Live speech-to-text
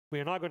We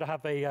are now going to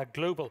have a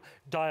global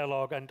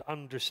dialogue and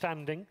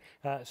understanding,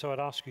 so I'd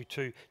ask you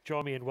to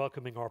join me in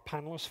welcoming our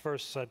panellists.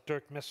 First,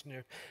 Dirk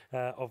Messner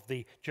of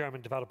the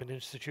German Development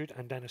Institute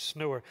and Dennis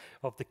Snower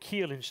of the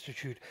Kiel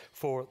Institute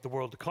for the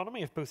World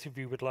Economy. If both of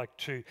you would like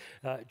to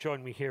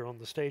join me here on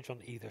the stage on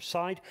either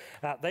side.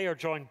 They are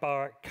joined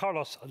by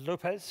Carlos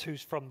Lopes,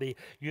 who's from the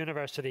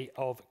University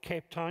of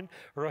Capetown,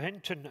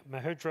 Rohinton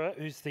Medhora,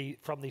 who's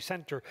from the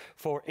Center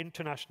for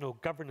International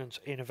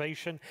Governance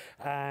Innovation,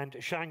 and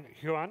Zhang,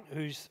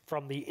 who's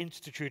from the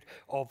Institute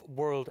of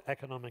World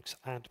Economics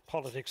and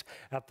Politics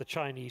at the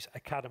Chinese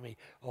Academy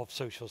of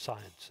Social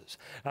Sciences.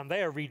 And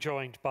they are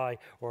rejoined by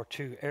our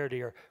two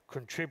earlier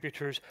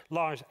contributors,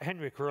 Lars,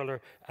 Hendrik, Röller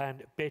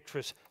and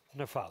Beatriz,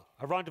 Nofal.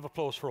 A round of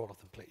applause for all of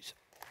them, please.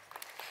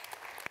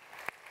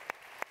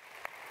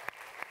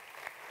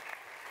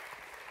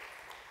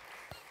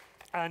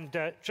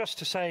 And just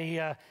to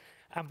say,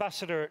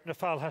 Ambassador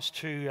Nofal has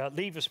to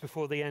leave us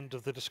before the end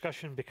of the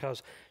discussion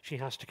because she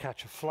has to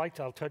catch a flight.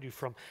 I'll tell you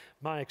from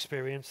my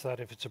experience that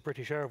if it's a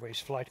British Airways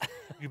flight,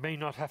 you may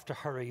not have to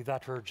hurry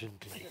that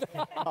urgently.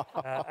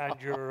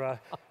 And your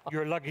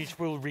luggage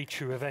will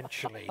reach you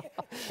eventually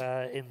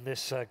in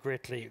this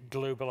greatly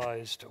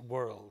globalized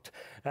world.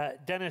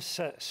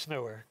 Dennis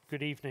Snower,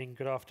 good evening,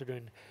 good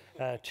afternoon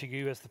to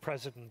you as the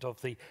president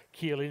of the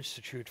Kiel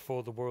Institute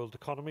for the World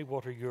Economy.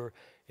 What are your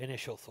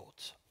initial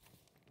thoughts?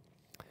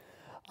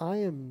 I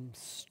am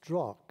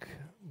struck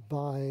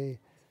by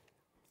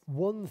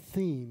one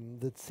theme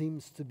that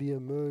seems to be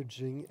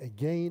emerging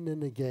again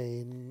and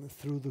again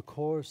through the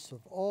course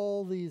of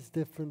all these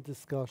different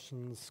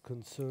discussions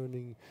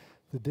concerning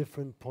the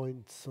different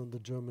points on the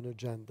German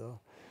agenda,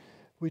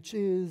 which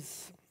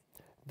is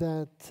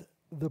that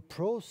the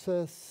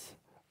process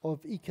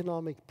of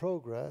economic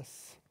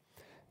progress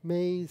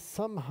may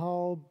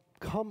somehow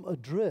come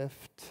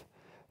adrift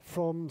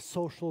from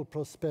social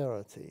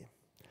prosperity.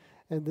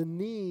 And the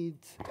need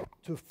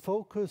to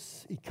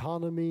focus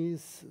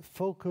economies,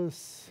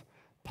 focus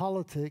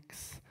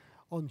politics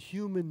on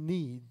human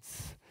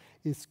needs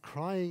is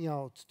crying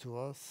out to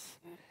us.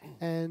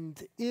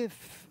 And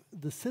if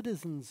the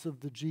citizens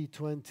of the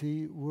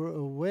G20 were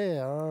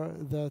aware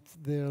that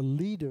their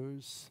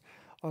leaders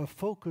are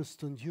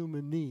focused on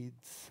human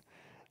needs,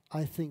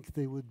 I think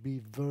they would be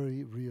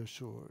very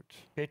reassured.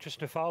 Beatriz,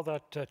 Nofal,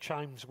 that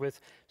chimes with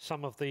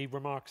some of the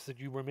remarks that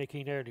you were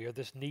making earlier,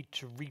 this need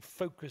to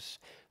refocus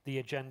the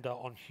agenda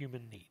on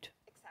human need.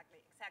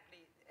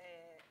 Exactly.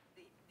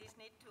 This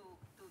need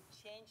to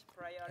change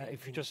priorities.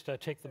 If you just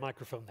take the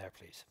microphone there,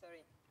 please.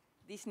 Sorry.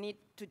 This need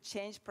to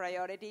change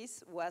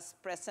priorities was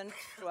present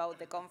throughout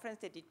the conference,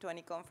 the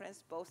G20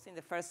 conference, both in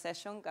the first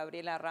session.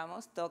 Gabriela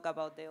Ramos talked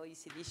about the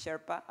OECD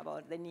Sherpa,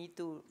 about the need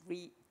to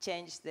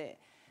change the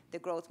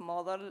growth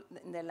model.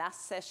 In the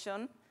last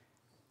session,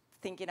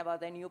 thinking about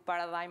the new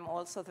paradigm,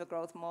 also the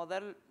growth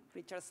model,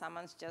 Richard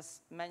Salmons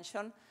just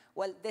mentioned.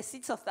 Well, the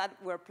seeds of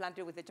that were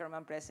planted with the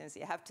German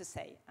presidency, I have to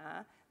say.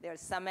 There are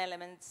some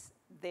elements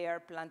there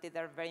planted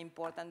that are very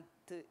important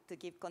to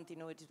give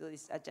continuity to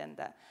this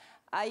agenda.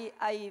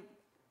 I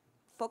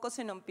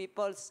focusing on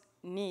people's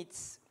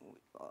needs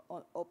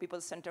or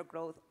people-centered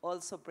growth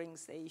also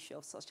brings the issue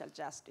of social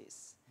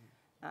justice,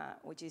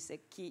 which is a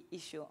key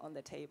issue on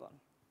the table.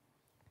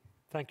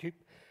 Thank you.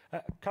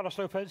 Carlos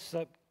Lopes,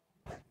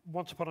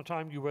 once upon a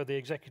time you were the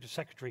Executive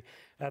Secretary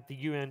at the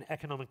UN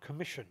Economic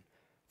Commission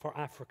for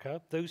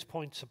Africa. Those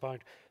points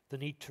about the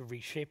need to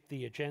reshape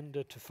the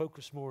agenda, to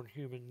focus more on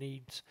human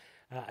needs,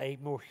 a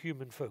more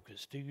human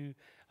focus. Do you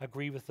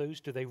agree with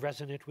those? Do they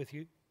resonate with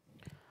you?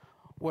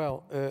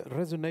 Well,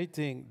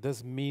 resonating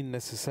doesn't mean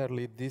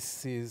necessarily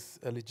this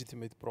is a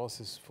legitimate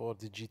process for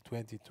the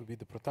G20 to be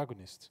the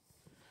protagonist.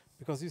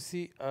 Because you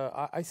see,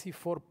 I see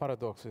four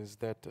paradoxes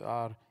that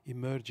are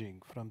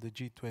emerging from the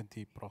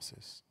G20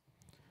 process.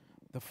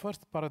 The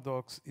first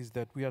paradox is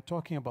that we are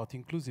talking about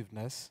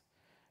inclusiveness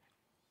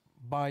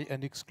by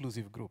an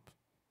exclusive group.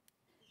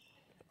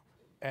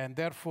 And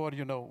therefore,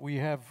 you know, we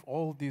have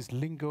all this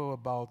lingo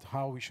about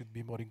how we should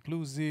be more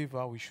inclusive,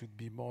 how we should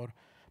be more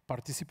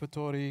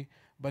participatory.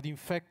 But in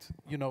fact,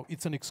 you know,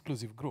 it's an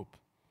exclusive group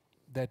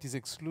that is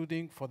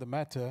excluding, for the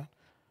matter,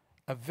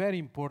 a very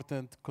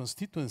important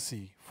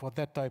constituency for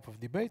that type of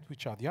debate,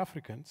 which are the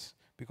Africans,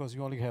 because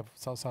you only have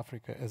South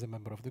Africa as a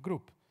member of the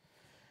group.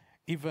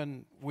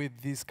 Even with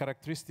these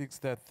characteristics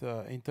that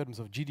in terms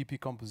of GDP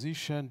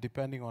composition,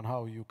 depending on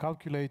how you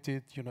calculate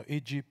it, you know,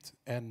 Egypt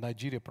and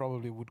Nigeria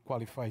probably would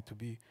qualify to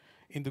be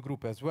in the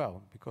group as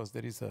well, because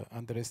there is an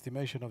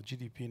underestimation of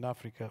GDP in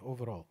Africa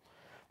overall.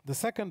 The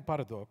second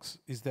paradox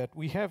is that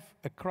we have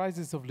a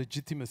crisis of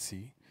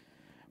legitimacy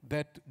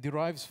that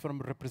derives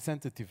from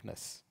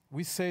representativeness.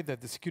 We say that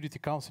the Security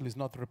Council is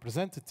not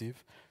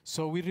representative,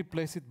 so we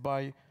replace it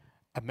by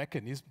a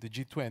mechanism, the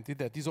G20,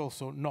 that is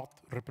also not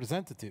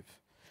representative.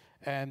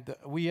 And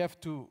we have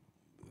to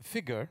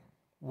figure,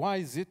 why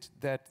is it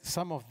that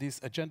some of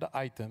these agenda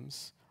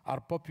items are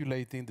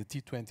populating the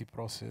T20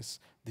 process,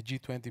 the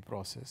G20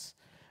 process,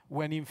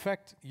 when in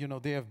fact, you know,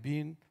 they have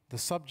been the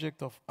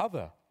subject of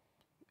other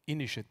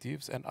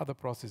initiatives and other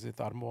processes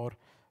that are more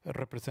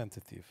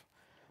representative.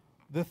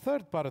 The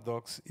third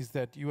paradox is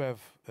that you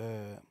have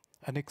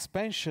an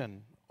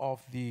expansion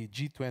of the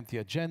G20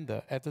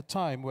 agenda at a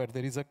time where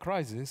there is a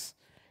crisis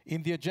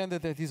in the agenda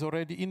that is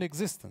already in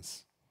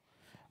existence.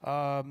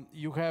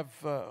 You have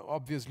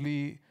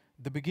obviously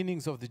the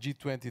beginnings of the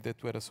G20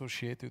 that were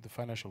associated with the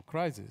financial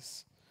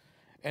crisis.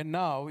 And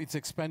now it's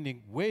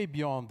expanding way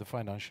beyond the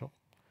financial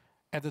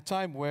at a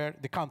time where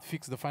they can't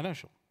fix the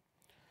financial.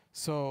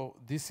 So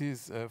this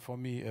is, for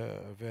me,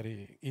 a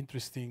very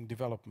interesting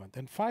development.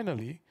 And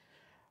finally,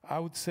 I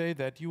would say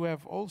that you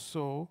have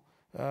also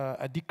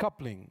a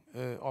decoupling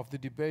of the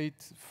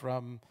debate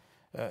from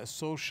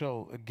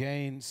social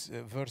gains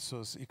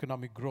versus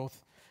economic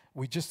growth.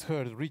 We just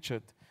heard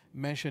Richard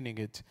mentioning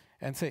it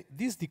and say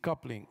this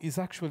decoupling is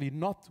actually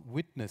not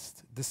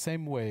witnessed the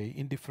same way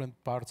in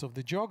different parts of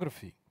the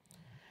geography.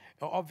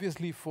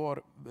 Obviously,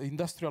 for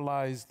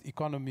industrialized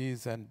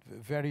economies and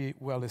very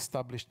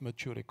well-established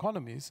mature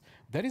economies,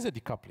 there is a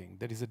decoupling.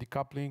 There is a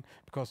decoupling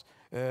because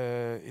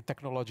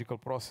technological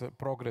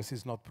progress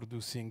is not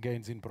producing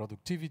gains in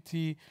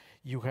productivity.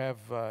 You have,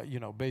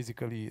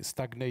 basically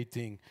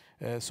stagnating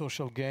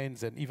social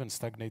gains and even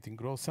stagnating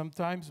growth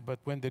sometimes. But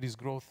when there is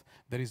growth,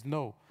 there is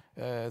no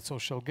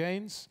social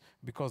gains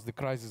because the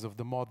crisis of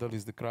the model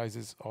is the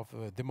crisis of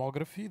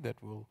demography that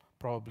we'll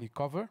probably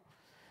cover.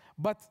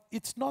 But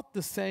it's not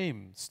the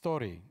same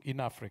story in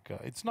Africa.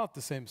 It's not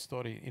the same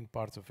story in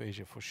parts of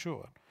Asia, for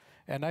sure.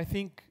 And I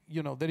think,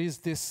 there is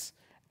this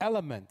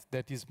element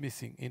that is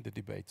missing in the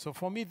debate. So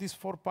for me, these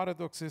four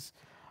paradoxes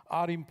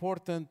are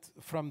important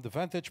from the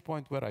vantage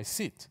point where I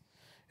sit.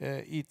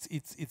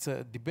 It's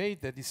a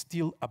debate that is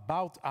still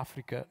about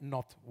Africa,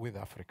 not with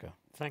Africa.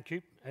 Thank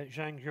you.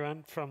 Zhang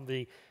Yuyan from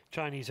the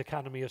Chinese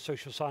Academy of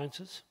Social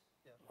Sciences.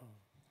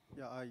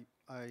 Yeah,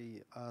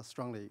 I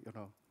strongly,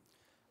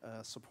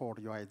 support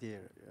your idea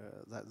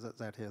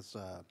that is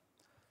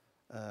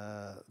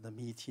the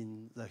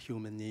meeting the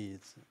human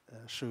needs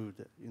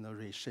should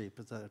reshape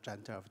the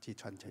agenda of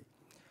G20.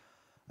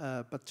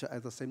 But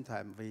at the same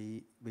time,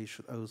 we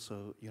should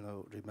also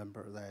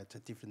remember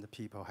that different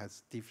people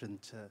has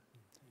different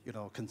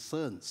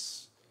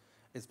concerns.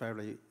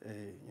 Especially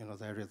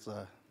there is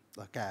a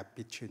gap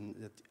between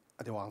the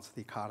advanced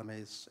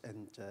economies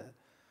and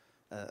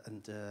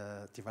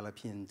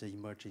developing the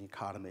emerging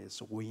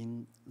economies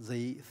when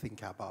they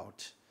think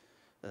about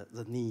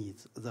the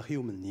needs, the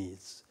human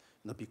needs,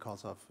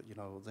 because of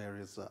there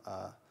is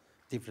a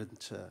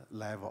different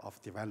level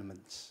of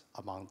development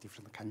among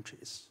different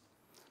countries.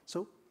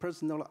 So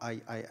personally,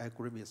 I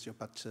agree with you,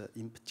 but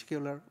in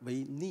particular,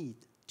 we need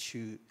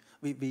to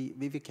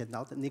we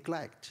cannot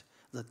neglect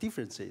the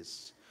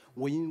differences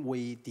when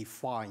we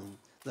define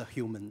the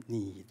human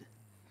need.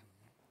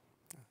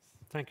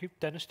 Thank you.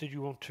 Dennis, did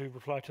you want to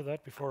reply to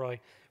that before I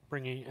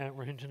bring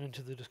Rohinton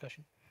into the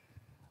discussion?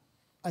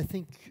 I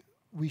think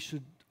we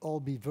should all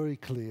be very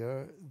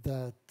clear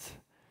that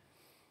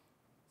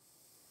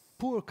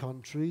poor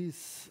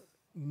countries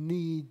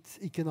need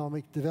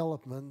economic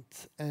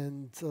development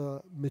and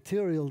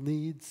material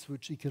needs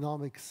which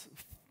economics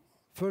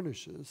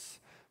furnishes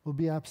will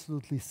be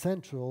absolutely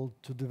central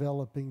to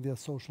developing their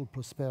social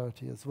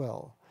prosperity as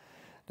well.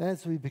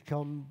 As we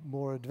become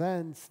more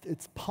advanced,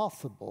 it's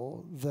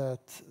possible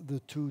that the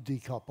two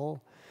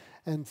decouple,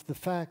 and the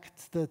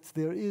fact that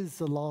there is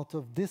a lot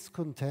of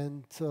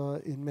discontent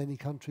in many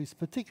countries,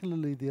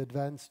 particularly the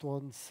advanced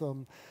ones,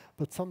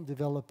 but some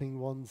developing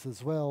ones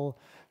as well,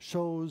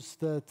 shows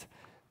that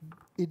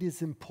it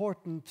is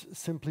important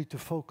simply to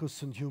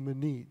focus on human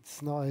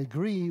needs. Now, I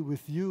agree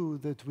with you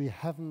that we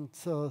haven't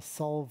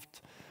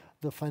solved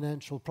the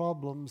financial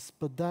problems,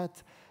 but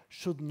that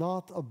should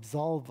not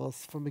absolve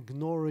us from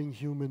ignoring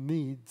human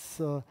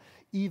needs,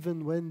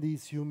 even when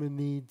these human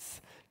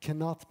needs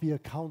cannot be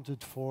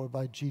accounted for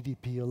by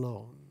GDP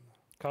alone.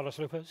 Carlos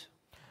Lopes?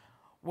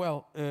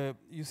 Well,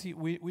 you see,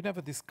 we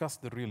never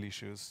discussed the real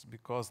issues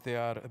because they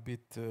are a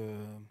bit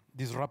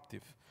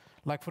disruptive.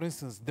 Like, for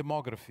instance,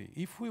 demography.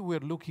 If we were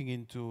looking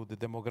into the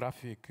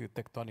demographic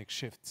tectonic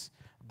shifts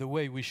the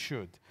way we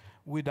should,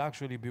 we'd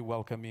actually be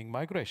welcoming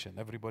migration.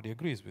 Everybody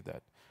agrees with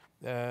that.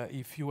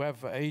 If you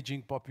have an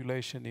aging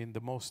population in the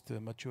most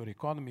mature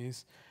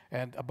economies,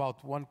 and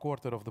about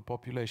 1/4 of the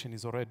population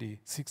is already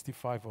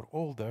 65 or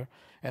older,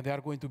 and they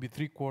are going to be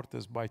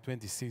 3/4 by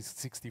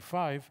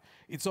 2065,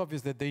 it's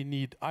obvious that they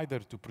need either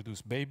to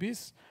produce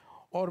babies,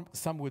 or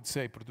some would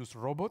say produce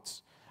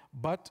robots,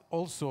 but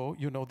also,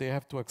 they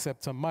have to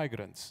accept some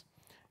migrants.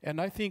 And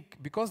I think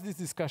because this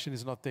discussion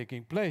is not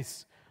taking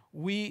place,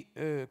 we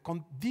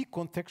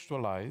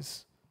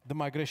decontextualize the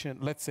migration,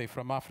 let's say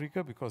from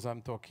Africa, because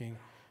I'm talking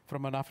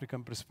from an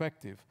African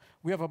perspective.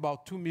 We have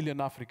about 2 million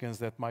Africans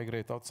that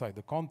migrate outside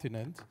the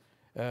continent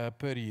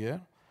per year.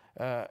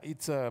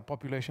 It's a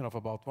population of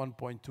about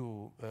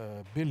 1.2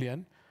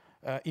 billion.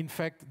 In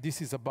fact,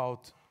 this is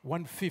about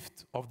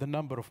 1/5 of the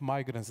number of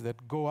migrants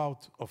that go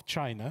out of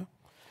China.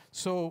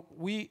 So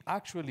we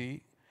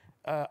actually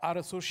are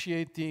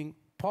associating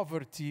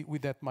poverty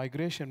with that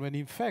migration, when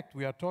in fact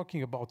we are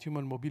talking about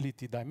human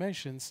mobility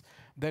dimensions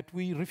that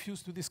we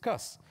refuse to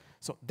discuss.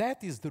 So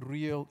that is the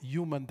real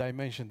human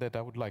dimension that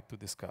I would like to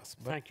discuss.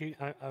 But thank you.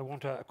 I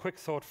want a quick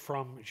thought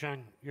from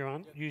Zhang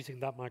Yuyan, using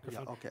that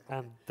microphone,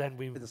 and then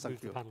we move the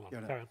panel on.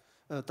 Carry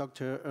on.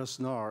 Dr.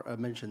 Messner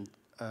mentioned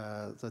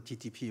the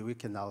GDP. We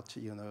cannot,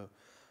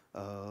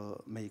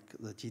 make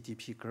the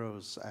GDP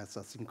growth as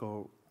a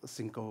single,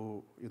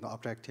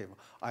 objective.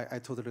 I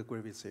totally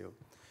agree with you.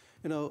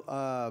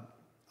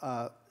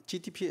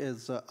 GDP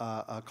is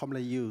a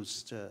commonly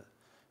used,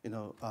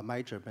 a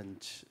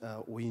measurement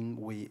when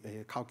we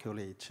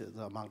calculate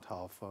the amount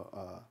of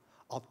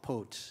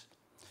output.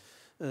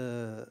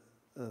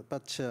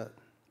 But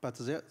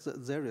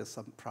there is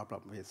some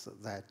problem with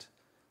that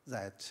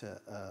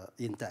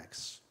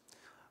index.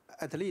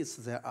 At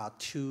least there are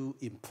two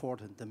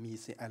important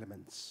missing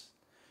elements.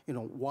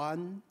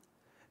 One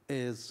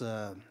is,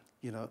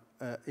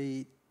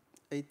 it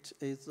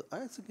is,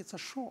 I think it's a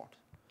short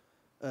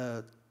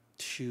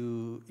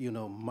to,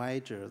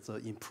 measure the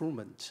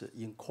improvement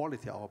in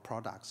quality of our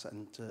products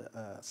and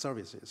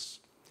services.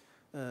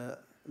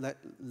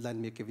 Let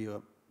me give you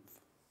an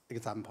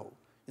example.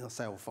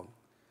 Cell phone.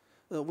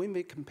 When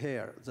we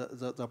compare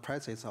the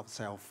prices of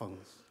cell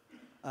phones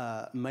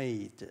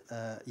made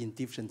in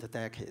different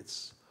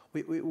decades,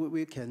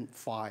 we can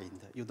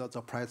find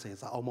the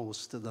prices are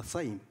almost the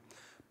same,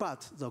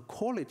 but the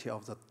quality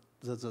of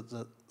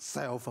the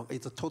cell phone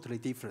is totally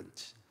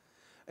different.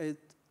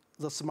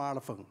 The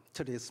smartphone,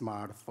 today's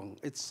smartphone,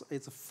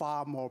 it's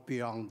far more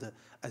beyond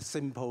a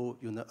simple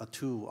a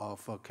tool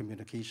of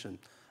communication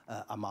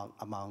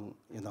among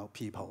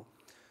people.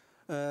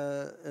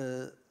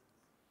 And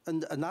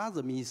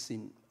another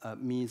missing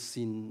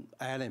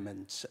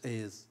element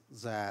is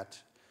that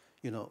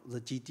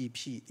the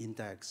GDP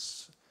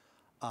index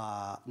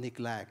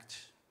neglect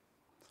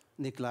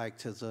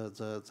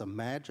the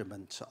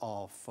measurement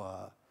of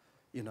a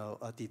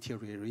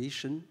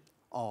deterioration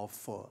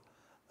of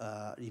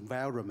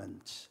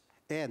environment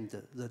and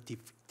the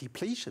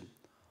depletion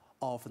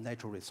of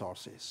natural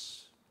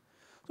resources.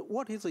 So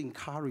what is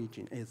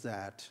encouraging is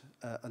that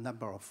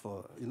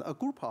a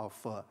group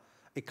of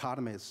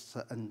economists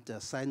and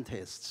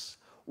scientists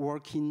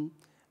working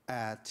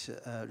at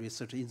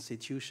research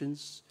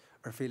institutions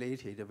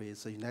affiliated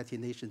with the United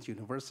Nations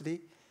University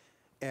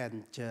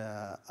and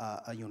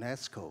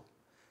UNESCO,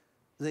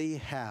 they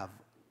have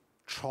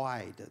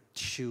tried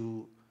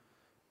to,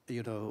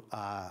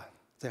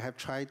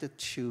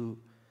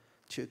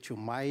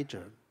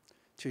 measure,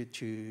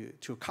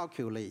 to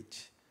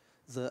calculate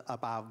the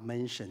above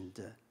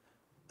mentioned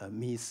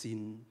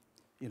missing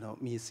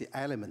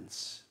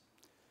elements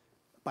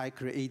by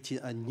creating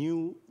a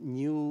new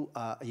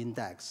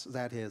index,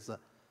 that is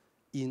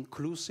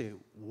inclusive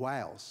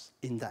wealth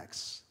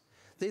index.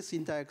 This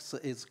index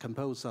is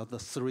composed of the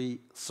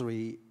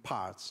three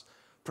parts: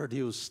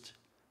 produced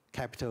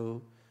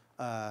capital,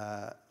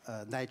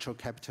 natural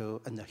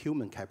capital, and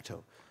human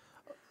capital.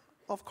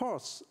 Of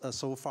course,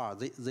 so far,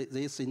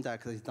 this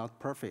index is not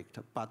perfect,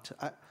 but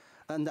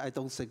I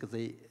don't think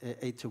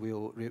it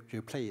will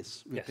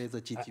replace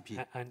the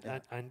GDP.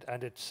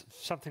 And it's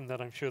something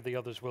that I'm sure the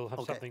others will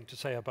have something to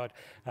say about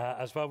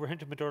as well.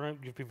 Rohinton, Medhora,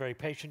 you've been very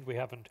patient. We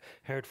haven't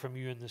heard from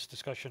you in this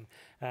discussion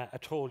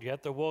at all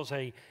yet. There was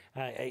a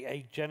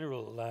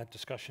general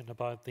discussion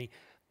about the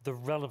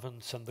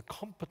relevance and the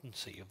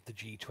competency of the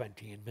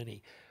G20 in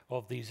many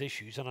of these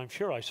issues. And I'm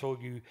sure I saw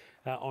you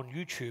on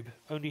YouTube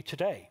only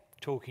today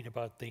talking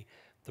about the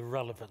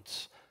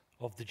relevance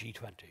of the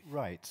G20.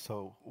 Right,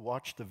 so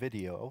watch the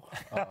video,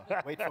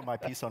 wait for my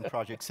piece on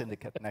Project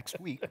Syndicate next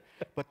week.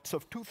 But so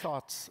two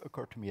thoughts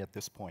occur to me at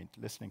this point,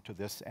 listening to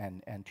this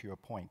and to your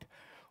point.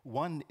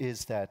 One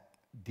is that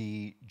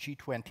the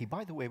G20,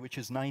 by the way, which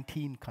is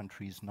 19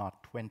 countries,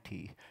 not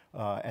 20,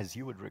 as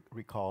you would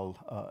recall,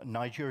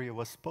 Nigeria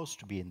was supposed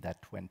to be in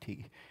that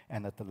 20,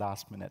 and at the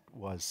last minute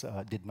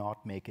did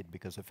not make it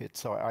because of it.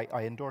 So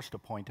I endorsed a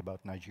point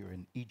about Nigeria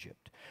and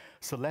Egypt.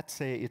 So let's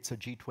say it's a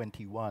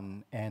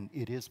G21 and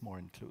it is more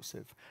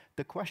inclusive.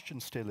 The question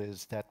still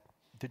is that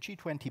the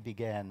G20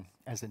 began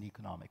as an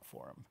economic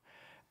forum.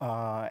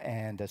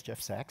 And as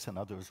Jeff Sachs and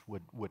others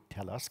would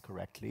tell us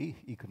correctly,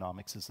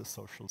 economics is a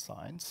social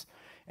science,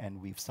 and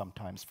we've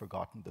sometimes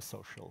forgotten the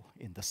social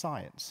in the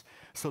science.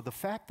 So the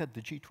fact that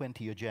the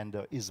G20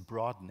 agenda is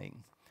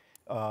broadening,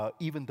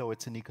 even though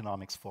it's an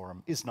economics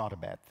forum, is not a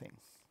bad thing.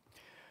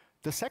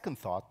 The second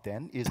thought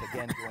then is,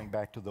 again, going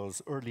back to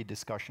those early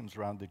discussions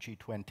around the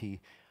G20,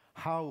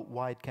 how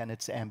wide can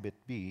its ambit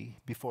be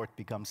before it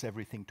becomes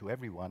everything to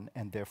everyone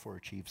and therefore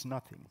achieves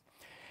nothing?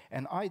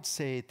 And I'd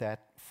say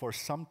that for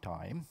some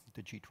time,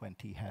 the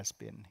G20 has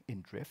been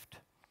in drift.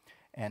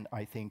 And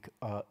I think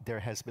there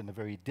has been a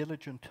very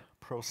diligent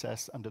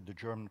process under the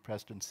German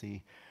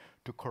presidency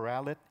to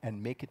corral it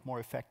and make it more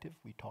effective.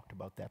 We talked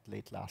about that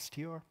late last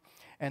year.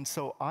 And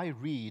so I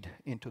read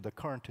into the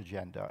current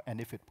agenda,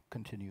 and if it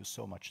continues,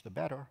 so much the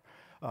better.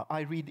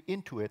 I read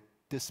into it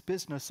this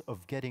business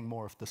of getting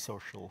more of the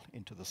social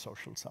into the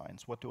social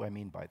science. What do I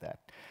mean by that?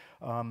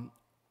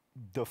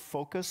 the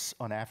focus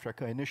on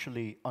Africa,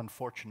 initially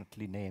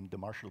unfortunately named the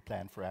Marshall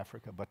Plan for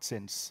Africa, but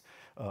since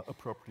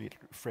appropriately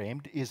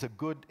framed, is a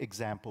good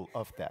example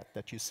of that,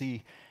 that you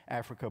see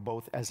Africa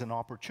both as an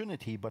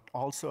opportunity, but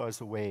also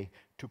as a way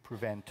to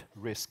prevent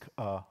risk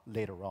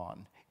later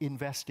on,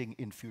 investing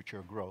in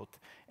future growth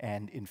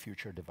and in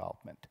future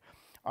development.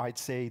 I'd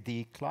say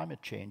the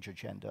climate change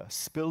agenda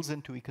spills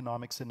into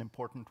economics in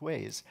important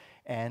ways,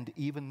 and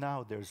even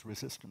now there's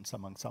resistance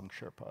among some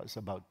Sherpas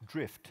about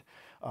drift.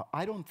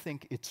 I don't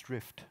think it's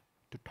drift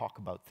to talk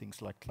about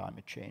things like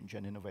climate change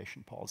and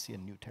innovation policy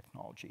and new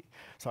technology.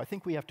 So I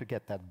think we have to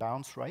get that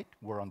balance right.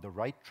 We're on the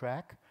right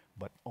track,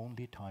 but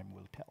only time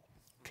will tell.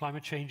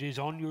 Climate change is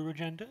on your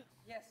agenda?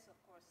 Yes,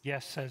 of course.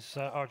 Yes, says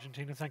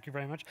Argentina. Thank you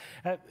very much.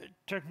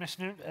 Dirk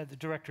Messner, the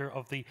director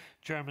of the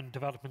German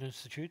Development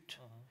Institute.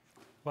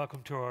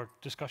 Welcome to our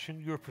discussion.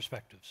 Your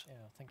perspectives. Yeah,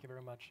 thank you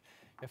very much.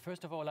 Yeah,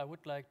 first of all, I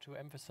would like to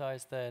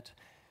emphasize that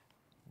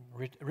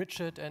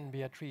Richard and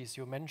Beatriz,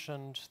 you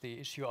mentioned the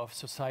issue of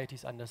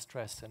societies under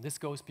stress, and this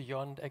goes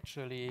beyond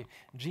actually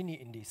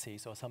Gini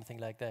indices or something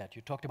like that.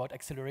 You talked about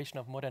acceleration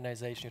of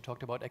modernization, you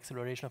talked about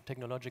acceleration of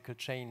technological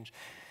change.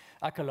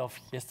 Akerlof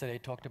yesterday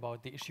talked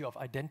about the issue of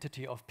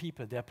identity of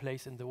people, their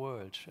place in the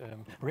world,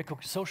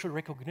 social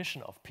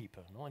recognition of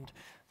people. No? And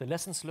the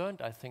lessons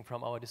learned, I think,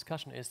 from our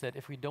discussion is that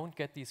if we don't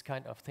get these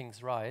kind of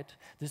things right,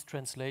 this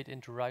translates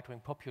into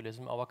right-wing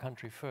populism, our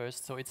country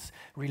first. So it's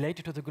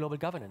related to the global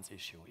governance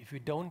issue. If we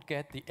don't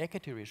get the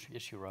equity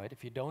issue right,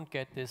 if you don't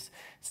get this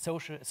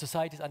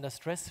societies under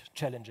stress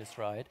challenges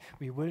right,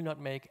 we will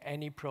not make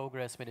any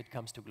progress when it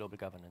comes to global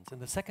governance.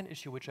 And the second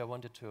issue which I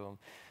wanted to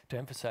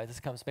emphasize, this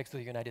comes back to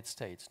the United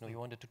States. No, you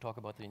wanted to talk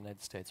about the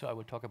United States, so I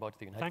will talk about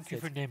the United States.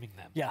 Thank you for naming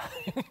them. Yeah,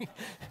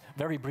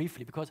 very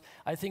briefly, because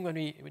I think when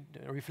we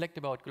reflect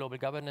about global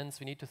governance,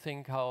 we need to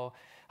think how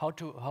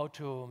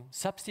to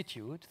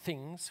substitute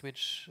things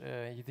which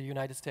the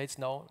United States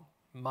now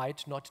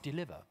might not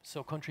deliver.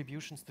 So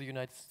contributions to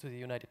the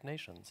United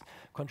Nations,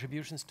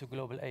 contributions to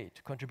global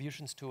aid,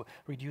 contributions to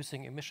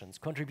reducing emissions,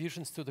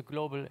 contributions to the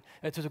global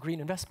to the Green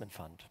Investment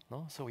Fund.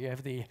 No? So we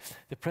have the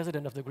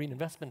president of the Green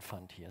Investment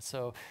Fund here.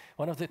 So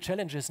one of the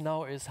challenges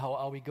now is how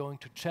are we going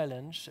to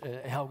challenge,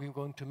 how are we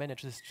going to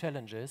manage these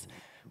challenges,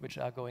 which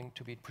are going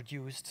to be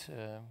produced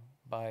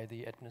by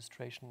the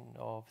administration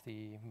of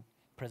the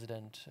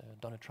President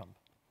Donald Trump.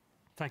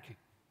 Thank you.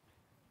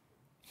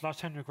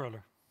 Lars Hendrik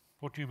Röller.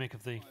 What do you make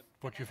of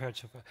what you've heard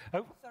so far?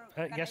 Oh,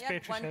 yes,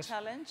 Beatriz. One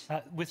challenge?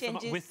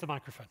 With the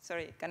microphone.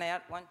 Sorry, can I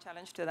add one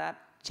challenge to that?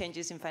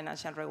 Changes in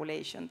financial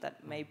regulation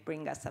that may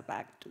bring us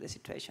back to the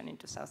situation in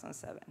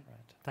 2007. Right.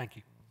 Thank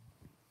you.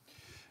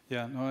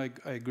 Yeah, no,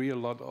 I agree a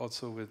lot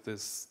also with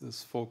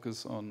this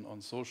focus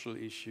on social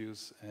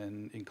issues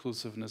and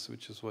inclusiveness,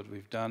 which is what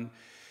we've done.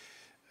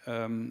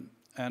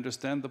 I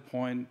understand the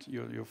point,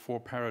 your four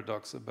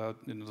paradox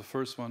about, the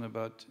first one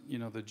about, the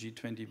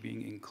G20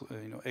 being,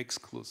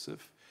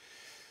 exclusive.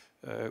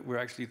 We're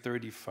actually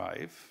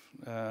 35.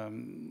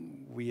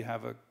 We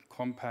have a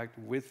compact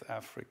with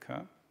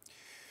Africa,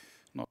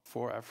 not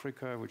for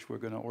Africa, which we're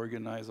going to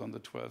organize on the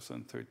 12th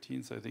and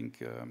 13th. I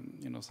think,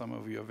 some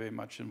of you are very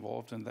much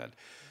involved in that.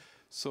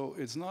 So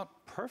it's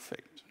not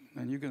perfect,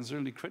 and you can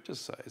certainly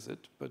criticize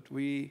it, but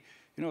we,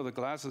 the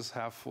glass is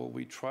half full.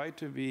 We try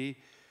to be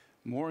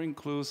more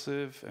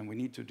inclusive, and we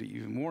need to be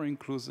even more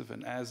inclusive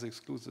and as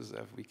exclusive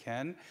as we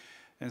can,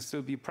 and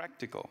still be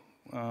practical.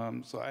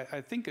 So I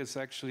think it's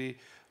actually,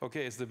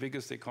 okay, it's the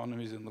biggest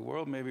economies in the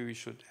world. Maybe we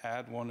should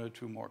add one or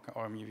two more,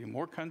 or maybe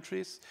more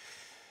countries.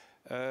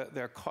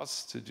 There are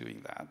costs to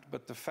doing that.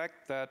 But the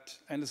fact that,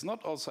 and it's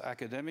not also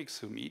academics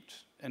who meet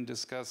and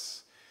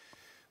discuss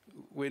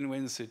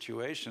win-win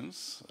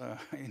situations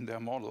in their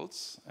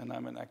models, and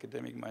I'm an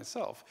academic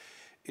myself.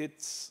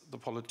 It's the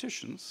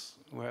politicians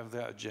who have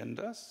their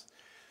agendas.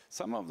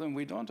 Some of them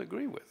we don't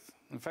agree with.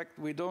 In fact,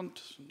 we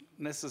don't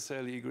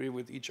necessarily agree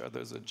with each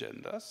other's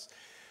agendas.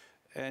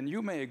 And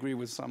you may agree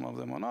with some of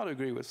them or not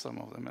agree with some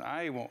of them, and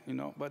I won't,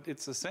 but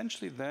it's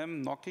essentially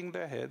them knocking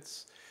their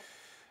heads.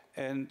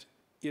 And,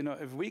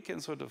 if we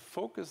can sort of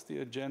focus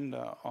the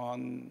agenda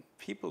on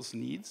people's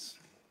needs,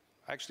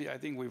 actually, I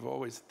think we've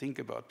always think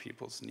about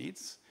people's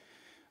needs.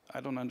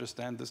 I don't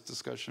understand this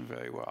discussion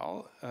very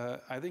well.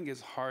 I think it's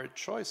hard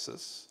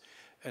choices,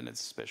 and it's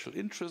special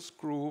interest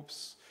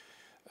groups.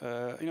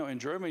 In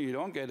Germany, you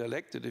don't get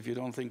elected if you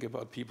don't think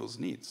about people's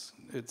needs.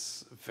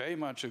 It's very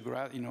much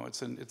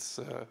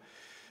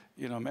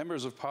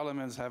members of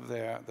parliaments have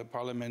the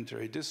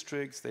parliamentary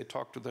districts. They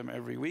talk to them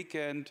every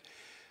weekend.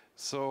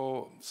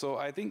 So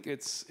I think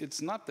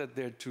it's not that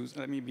they're too,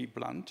 let me be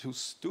blunt, too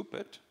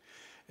stupid,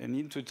 and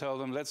need to tell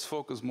them, let's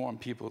focus more on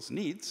people's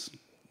needs.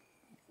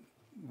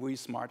 We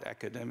smart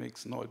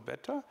academics know it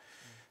better.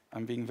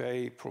 I'm being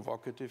very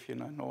provocative here.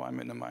 I know I'm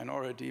in a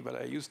minority, but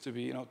I used to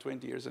be,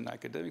 20 years in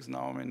academics.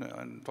 Now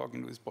I'm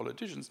talking to these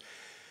politicians.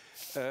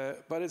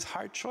 But it's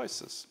hard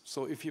choices.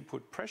 So if you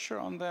put pressure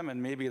on them,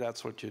 and maybe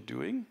that's what you're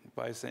doing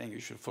by saying you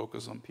should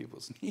focus on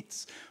people's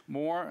needs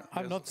more.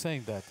 I'm not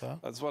saying that. Huh?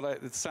 That's what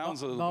it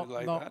sounds a little bit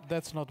like no, that.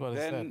 that's not what I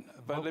said.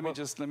 But let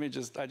me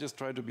just, I just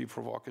try to be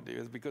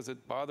provocative because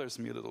it bothers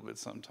me a little bit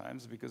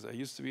sometimes because I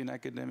used to be an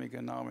academic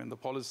and now I'm in the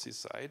policy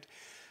side.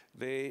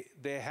 They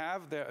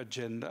have their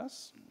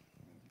agendas.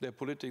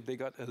 They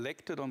got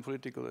elected on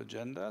political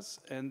agendas,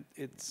 and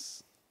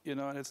it's, and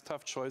it's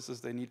tough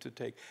choices they need to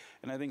take.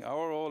 And I think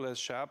our role as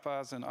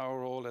Sherpas and our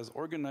role as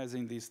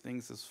organizing these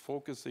things is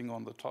focusing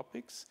on the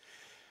topics.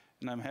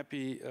 And I'm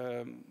happy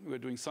we're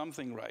doing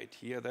something right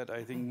here, that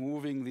I think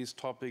moving these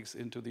topics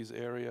into these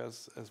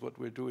areas as what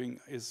we're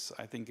doing is,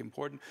 I think,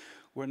 important.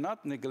 We're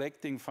not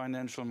neglecting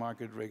financial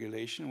market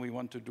regulation. We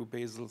want to do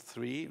Basel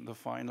III, the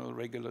final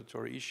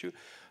regulatory issue.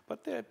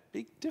 But there are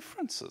big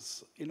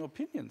differences in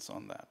opinions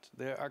on that.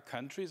 There are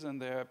countries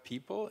and there are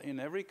people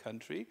in every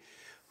country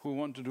who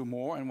want to do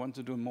more and want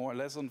to do more or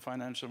less on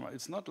financial market.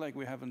 It's not like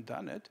we haven't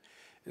done it.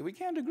 We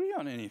can't agree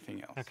on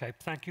anything else. Okay,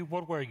 thank you.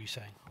 What were you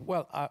saying?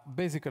 Well,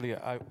 basically,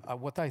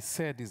 what I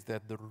said is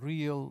that the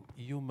real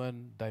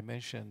human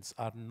dimensions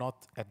are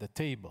not at the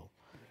table.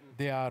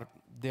 They are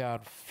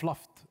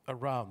fluffed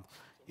around.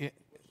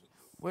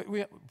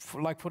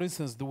 Like, for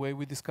instance, the way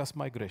we discuss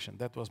migration.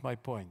 That was my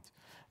point.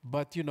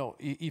 But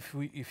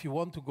if you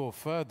want to go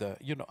further,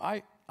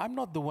 I'm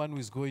not the one who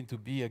is going to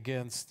be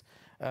against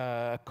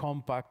a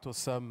compact or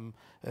some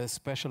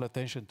special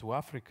attention to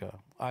Africa.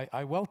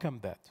 I welcome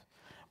that.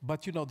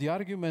 But the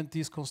argument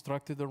is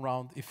constructed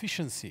around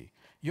efficiency.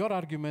 Your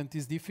argument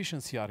is the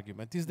efficiency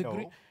argument.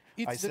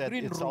 I said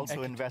it's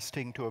also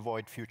investing to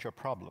avoid future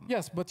problems.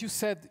 Yes, but you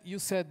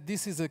said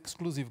this is an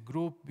exclusive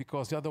group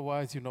because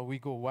otherwise, we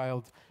go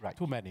wild. Right.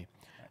 Too many.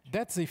 Right.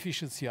 That's the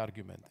efficiency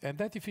argument, and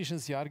that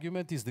efficiency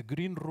argument is the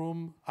green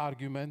room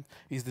argument,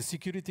 is the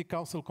Security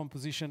Council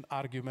composition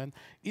argument.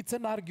 It's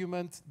an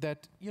argument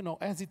that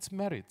has its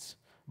merits,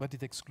 but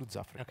it excludes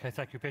Africa. Okay,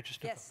 thank you, Beatriz.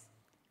 Yes,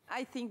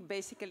 I think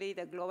basically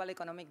the global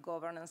economic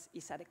governance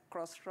is at a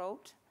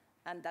crossroad.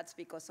 And that's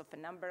because of a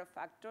number of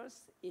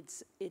factors.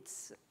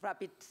 It's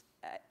rapid,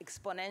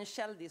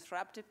 exponential,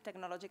 disruptive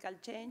technological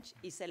change.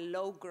 It's a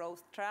low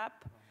growth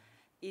trap.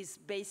 It's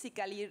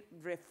basically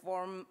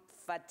reform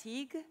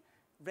fatigue,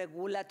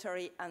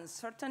 regulatory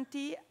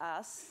uncertainty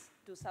as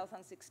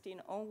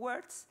 2016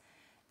 onwards.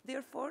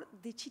 Therefore,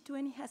 the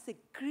G20 has a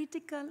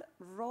critical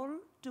role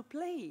to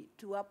play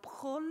to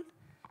uphold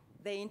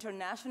the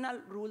international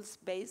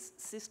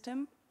rules-based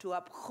system, to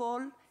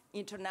uphold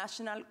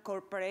international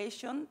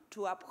cooperation,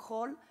 to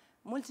uphold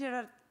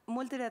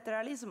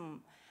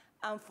multilateralism.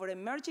 And for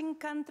emerging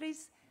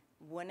countries,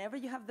 whenever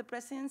you have the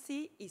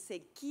presidency, it's a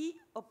key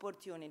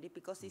opportunity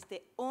because it's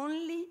the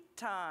only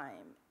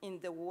time in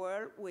the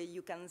world where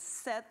you can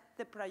set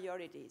the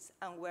priorities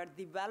and where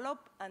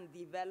developed and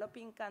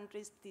developing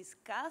countries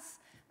discuss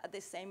at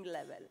the same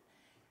level.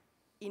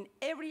 In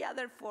every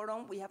other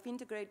forum, we have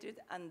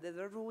integrated under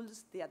the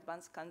rules the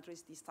advanced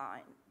countries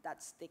design.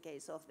 That's the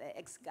case of the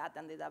ex-GATT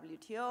and the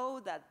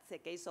WTO. That's the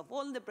case of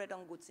all the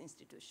Bretton Woods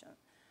institutions.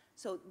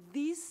 So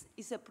this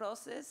is a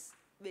process.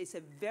 It's a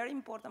very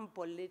important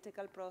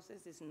political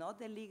process. It's not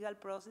a legal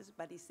process,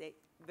 but it's a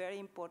very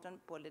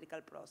important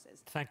political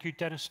process. Thank you,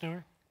 Dennis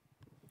Snur.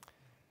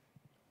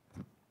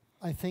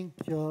 I think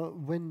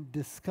when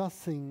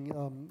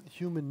discussing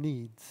human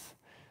needs,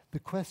 the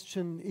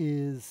question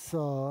is,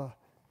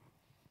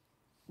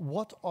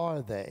 what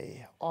are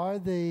they? Are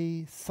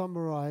they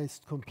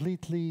summarized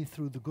completely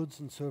through the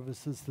goods and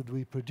services that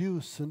we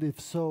produce? And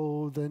if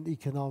so, then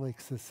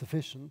economics is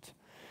sufficient.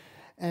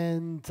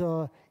 And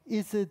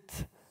is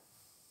it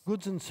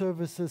goods and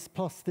services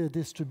plus their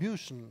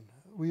distribution?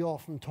 We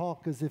often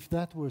talk as if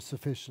that were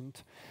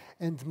sufficient.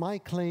 And my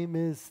claim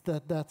is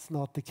that that's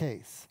not the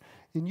case.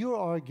 In your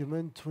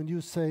argument, when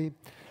you say,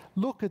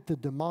 look at the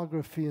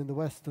demography in the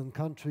Western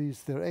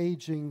countries, they're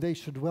aging, they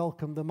should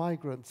welcome the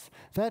migrants.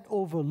 That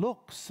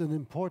overlooks an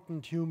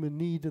important human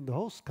need in the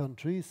host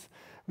countries,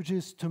 which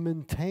is to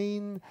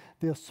maintain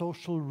their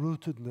social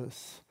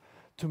rootedness,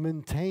 to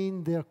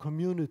maintain their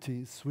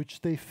communities,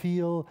 which they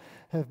feel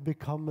have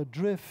become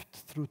adrift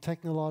through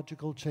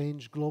technological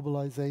change,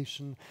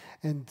 globalization,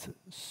 and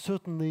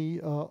certainly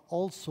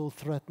also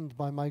threatened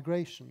by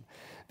migration.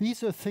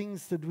 These are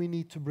things that we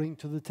need to bring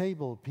to the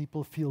table.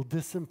 People feel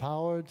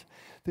disempowered.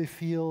 They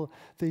feel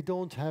they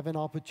don't have an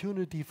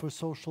opportunity for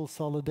social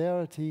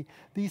solidarity.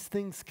 These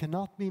things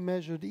cannot be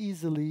measured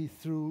easily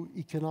through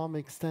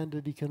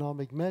standard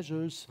economic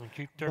measures. Thank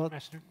you. Dirk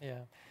Messner.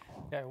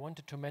 Yeah, I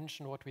wanted to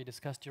mention what we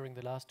discussed during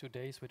the last 2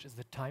 days, which is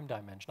the time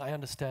dimension. I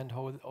understand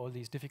all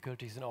these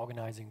difficulties in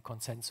organizing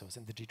consensus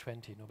in the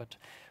G20, but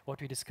what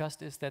we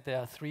discussed is that there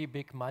are 3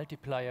 big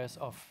multipliers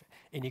of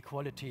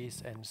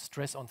inequalities and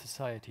stress on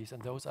societies,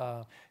 and those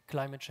are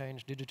climate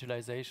change,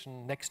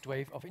 digitalization, next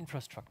wave of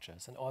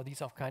infrastructures, and all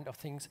these kind of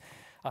things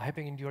are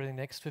happening during the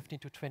next 15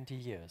 to 20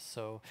 years.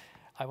 So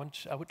I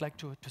would like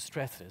to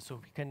stress this, so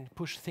we can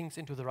push things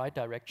into the right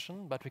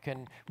direction, but we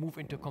can move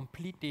into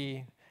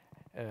completely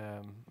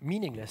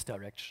meaningless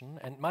direction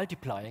and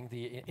multiplying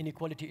the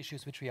inequality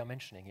issues which we are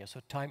mentioning here. So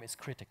time is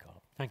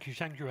critical. Thank you,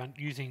 Zhang. Yuyan,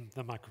 using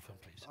the microphone,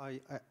 please.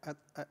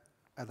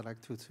 I'd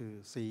like to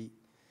see,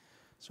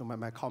 so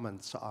my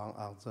comments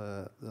on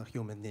the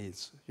human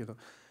needs. You know,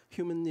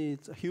 human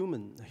needs,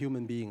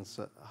 human beings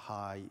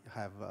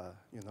have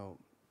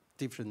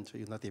different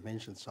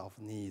dimensions of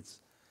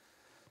needs.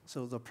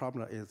 So the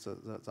problem is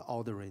the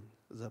ordering,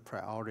 the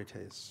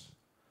priorities,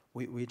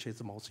 which is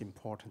the most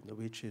important,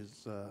 which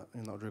is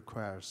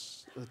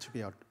requires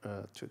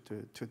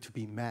to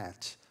be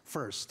met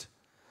first.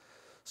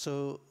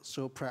 So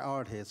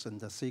priorities and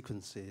the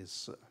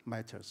sequences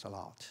matters a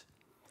lot,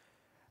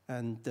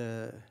 and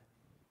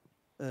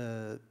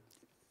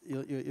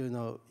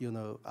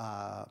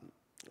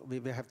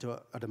we have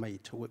to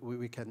admit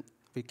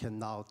we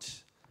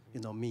cannot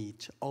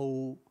meet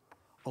all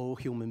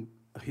human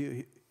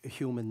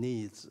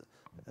needs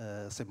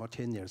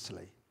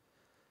simultaneously.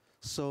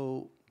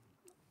 So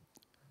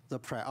the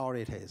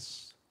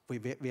priorities,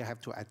 we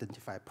have to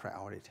identify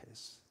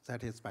priorities.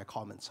 That is my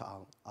comments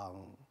on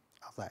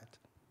that.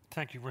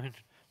 Thank you,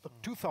 Rohinton.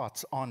 Look, two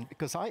thoughts on,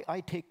 because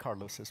I take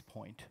Carlos's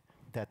point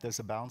that there's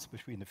a balance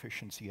between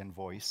efficiency and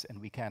voice,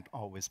 and we can't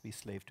always be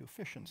slave to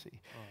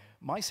efficiency.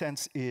 My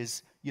sense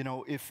is,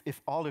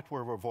 if all it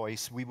were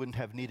voice, we wouldn't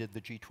have needed the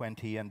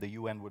G20 and the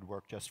UN would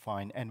work just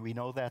fine, and we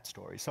know that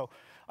story. So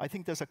I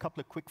think there's a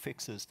couple of quick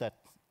fixes that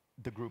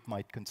the group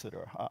might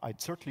consider.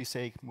 I'd certainly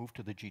say move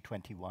to the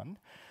G21.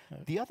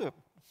 The other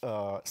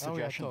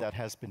suggestion that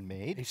has been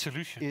made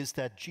is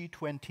that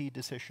G20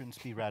 decisions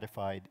be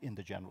ratified in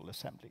the General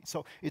Assembly.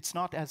 So it's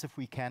not as if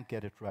we can't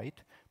get it right,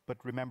 but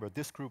remember,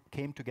 this group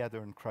came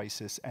together in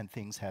crisis and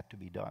things had to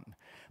be done.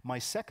 My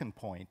second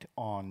point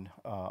on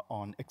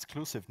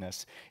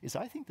exclusiveness is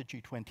I think the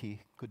G20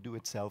 could do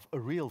itself a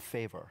real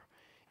favor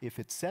if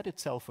it set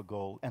itself a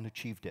goal and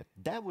achieved it.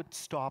 That would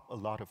stop a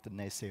lot of the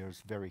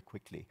naysayers very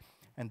quickly.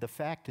 And the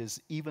fact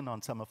is, even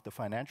on some of the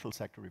financial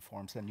sector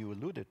reforms, and you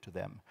alluded to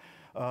them,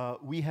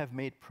 we have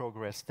made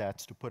progress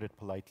that's, to put it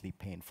politely,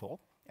 painful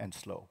and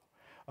slow.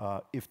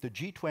 If the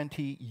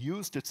G20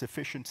 used its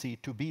efficiency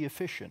to be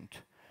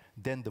efficient,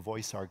 then the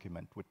voice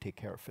argument would take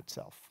care of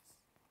itself.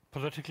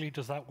 Politically,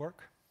 does that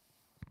work?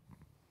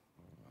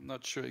 I'm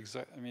not sure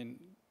exactly. I mean,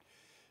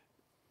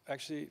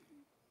 actually,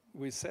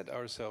 we set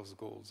ourselves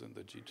goals in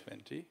the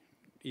G20,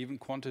 even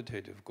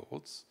quantitative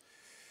goals.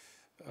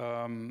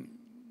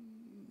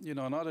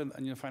 Not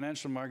in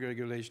financial market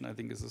regulation, I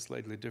think is a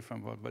slightly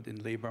different one, but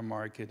in labor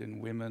market,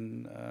 in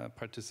women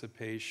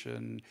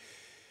participation,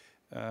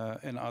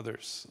 and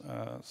others.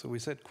 So we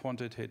set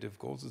quantitative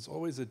goals. It's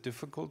always a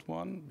difficult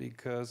one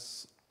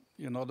because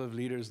a lot of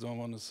leaders don't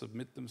want to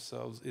submit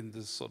themselves in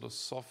this sort of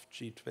soft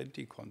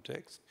G20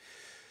 context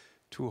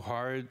to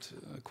hard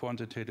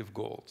quantitative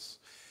goals.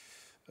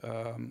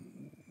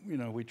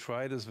 We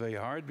try this very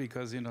hard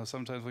because,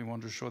 sometimes we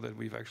want to show that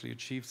we've actually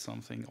achieved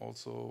something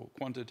also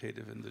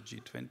quantitative in the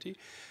G20.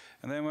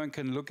 And then one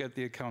can look at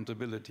the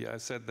accountability. I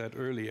said that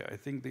earlier. I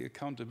think the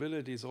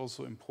accountability is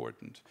also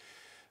important.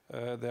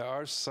 There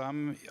are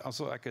some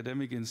also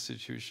academic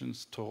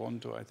institutions,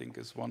 Toronto I think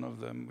is one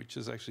of them, which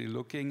is actually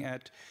looking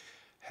at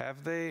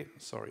have they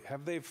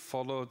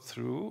followed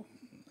through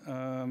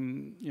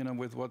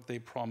with what they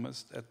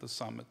promised at the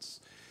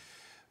summits.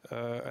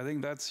 I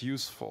think that's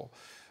useful.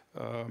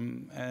 So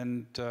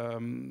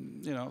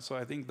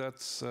I think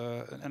that's,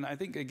 and I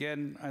think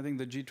again, I think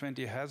the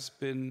G20 has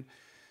been,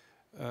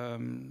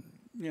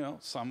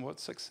 somewhat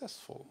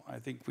successful. I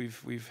think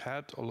we've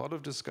had a lot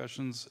of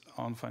discussions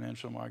on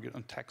financial market,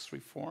 on tax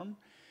reform,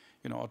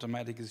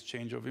 automatic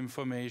exchange of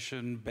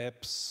information,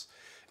 BEPS.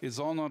 It's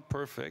all not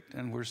perfect,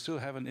 and we still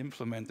haven't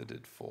implemented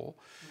it full.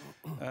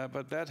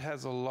 But that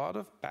has a lot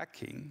of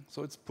backing.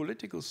 So it's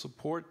political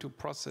support to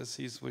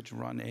processes which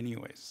run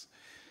anyways,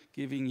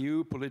 giving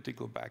you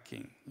political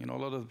backing. A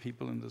lot of the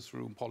people in this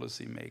room,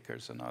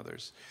 policymakers and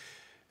others.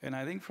 And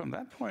I think from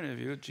that point of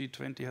view,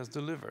 G20 has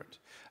delivered.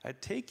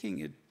 At taking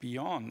it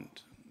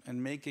beyond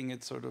and making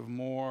it sort of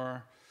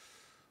more,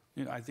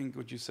 I think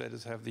what you said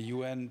is have the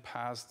UN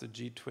pass the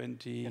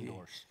G20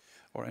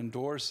 or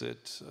endorse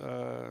it.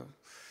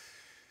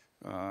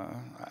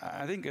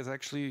 I think it's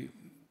actually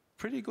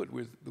pretty good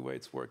with the way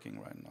it's working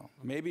right now.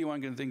 Maybe one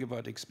can think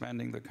about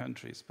expanding the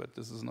countries, but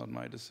this is not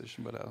my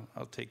decision, but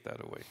I'll take that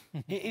away.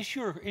 Is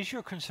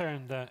your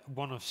concern that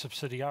one of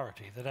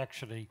subsidiarity, that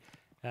actually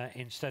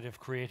instead of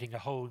creating a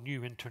whole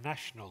new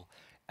international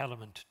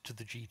element to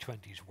the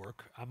G20's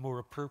work, a more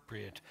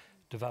appropriate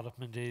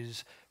development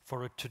is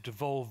for it to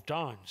devolve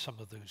down some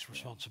of those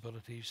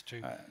responsibilities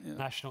to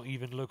national,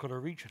 even local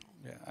or regional?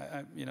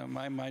 Yeah,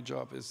 my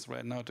job is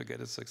right now to get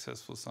a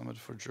successful summit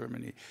for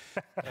Germany.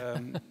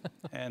 But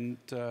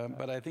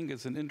I think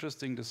it's an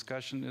interesting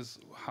discussion is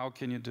how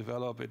can you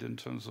develop it in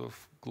terms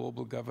of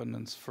global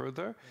governance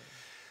further?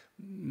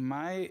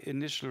 My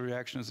initial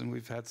reaction is, and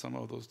we've had some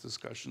of those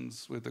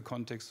discussions with the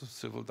context of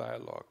civil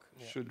dialogue.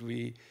 Yeah. Should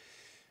we,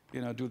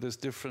 do this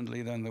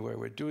differently than the way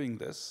we're doing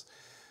this?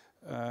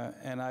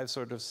 And I've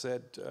sort of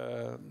said,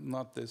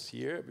 not this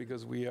year,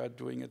 because we are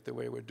doing it the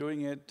way we're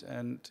doing it.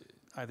 And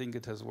I think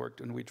it has worked,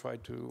 and we try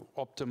to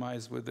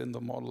optimize within the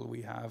model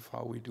we have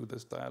how we do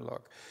this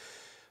dialogue.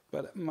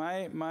 But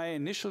my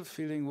initial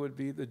feeling would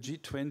be the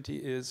G20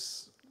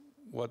 is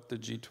what the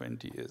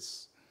G20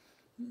 is,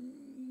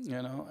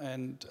 you know.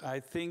 And I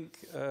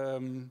think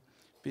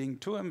being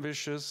too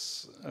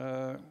ambitious,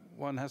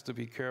 one has to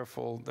be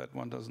careful that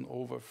one doesn't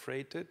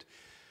overfreight it.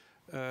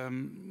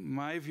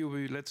 My view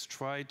would be, let's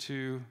try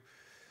to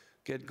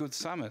get good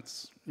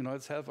summits. You know,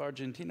 let's have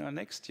Argentina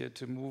next year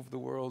to move the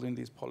world in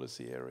these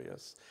policy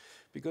areas.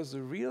 Because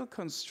the real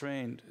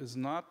constraint is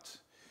not,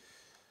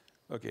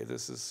 okay,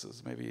 this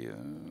is maybe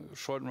a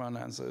short run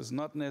answer, is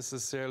not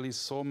necessarily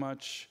so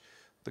much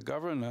the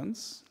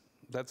governance.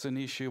 That's an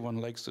issue one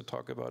likes to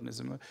talk about,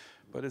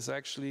 but it's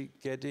actually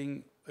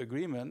getting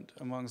agreement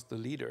amongst the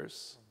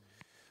leaders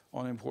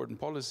on important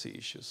policy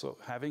issues. So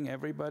having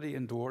everybody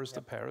endorse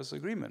the Paris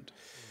Agreement.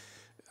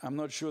 I'm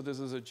not sure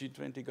this is a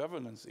G20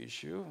 governance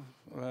issue.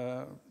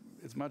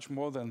 It's much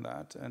more than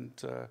that, and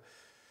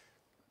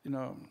you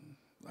know,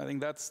 I think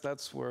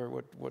that's where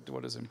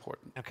what is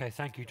important. Okay,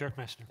 thank you, Dirk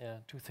Messner. Yeah,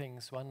 two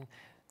things. One,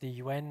 the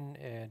UN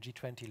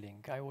G20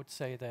 link. I would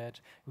say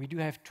that we do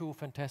have two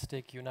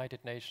fantastic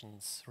United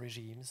Nations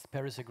regimes,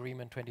 Paris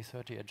Agreement,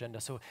 2030 agenda.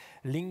 So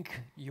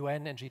link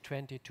UN and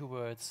G20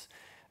 towards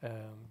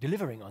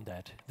delivering on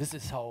that. This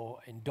is how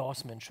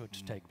endorsement should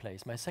take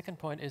place. My second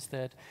point is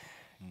that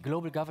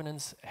global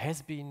governance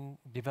has been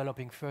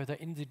developing further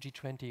in the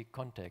G20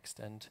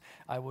 context, and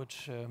I would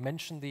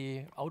mention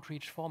the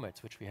outreach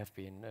formats which have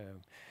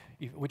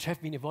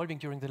been evolving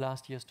during the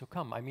last years to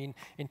come. I mean,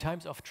 in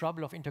times of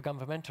trouble of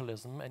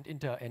intergovernmentalism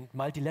and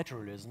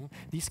multilateralism,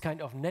 these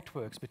kind of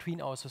networks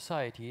between our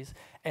societies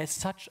as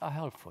such are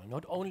helpful.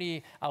 Not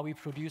only are we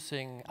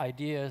producing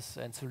ideas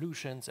and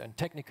solutions and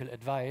technical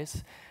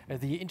advice,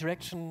 the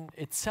interaction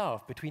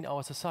itself between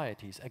our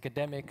societies,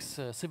 academics,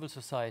 civil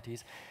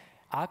societies,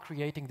 are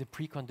creating the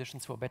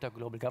preconditions for better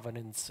global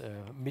governance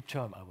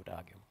midterm, I would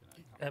argue.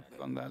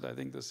 On that, I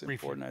think this is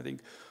important. I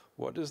think,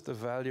 what is the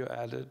value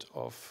added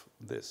of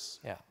this?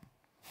 Yeah.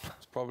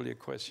 It's probably a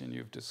question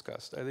you've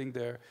discussed. I think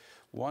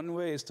one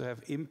way is to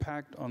have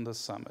impact on the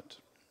summit.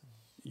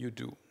 You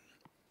do.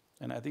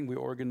 And I think we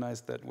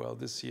organized that well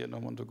this year. I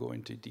don't want to go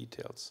into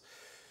details.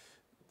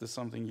 This is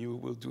something you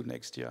will do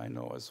next year, I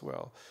know as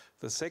well.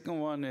 The second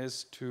one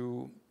is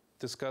to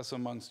discuss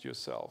amongst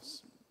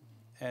yourselves.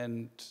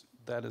 And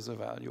that is a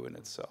value in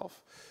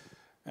itself.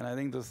 And I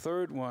think the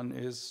third one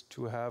is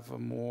to have a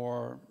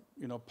more,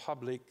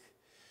 public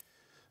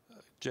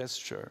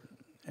gesture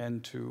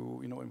and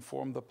to,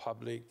 inform the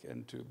public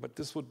but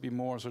this would be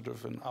more sort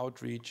of an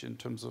outreach in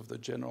terms of the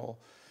general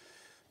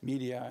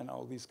media and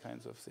all these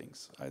kinds of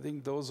things. I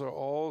think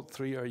all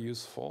three are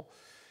useful,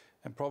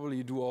 and probably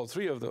you do all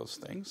three of those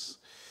things.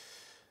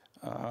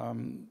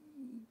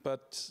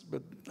 But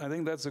I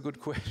think that's a good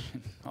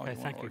question. Okay,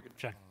 thank you,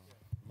 Zhang.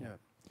 Yeah.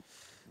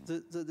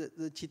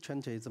 The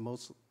G20 is the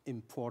most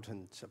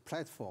important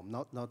platform,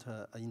 not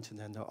an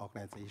international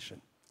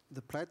organization.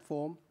 The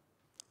platform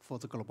for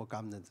the global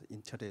governance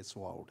in today's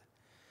world.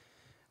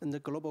 And the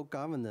global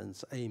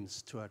governance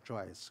aims to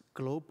address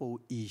global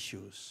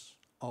issues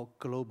or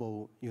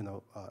global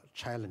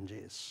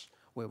challenges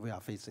where we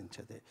are facing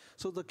today.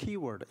 So the key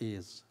word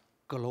is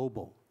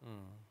global.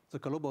 The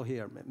global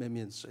here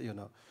means,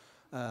 the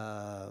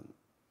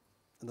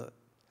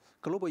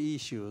global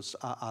issues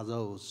are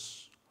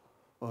those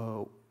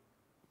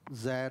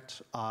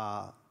that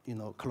are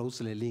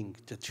closely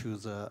linked to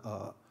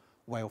the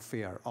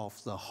welfare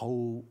of the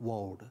whole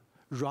world,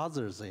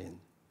 rather than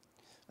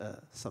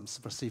some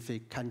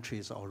specific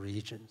countries or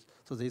regions.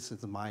 So this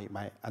is my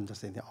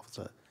understanding of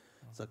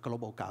the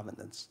global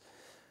governance.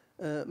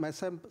 My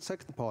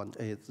second point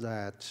is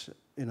that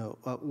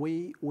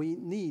we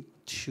need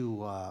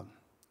to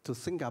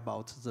think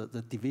about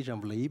the division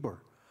of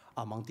labor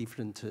among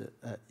different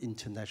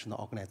international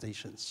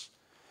organizations.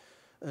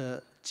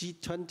 The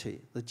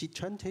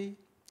G20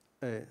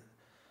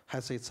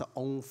 has its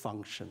own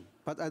function,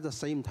 but at the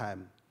same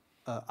time,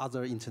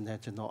 other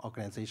international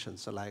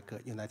organizations like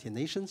United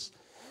Nations,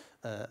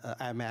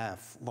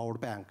 IMF,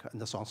 World Bank,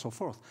 and so on and so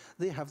forth,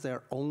 they have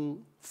their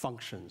own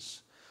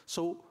functions.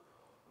 So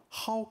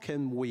how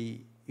can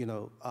we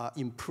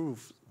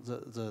improve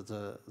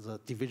the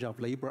division of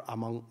labor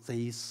among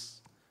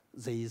these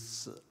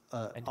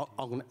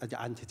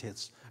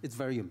entities? It's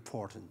very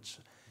important.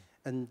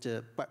 And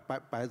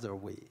by the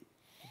way,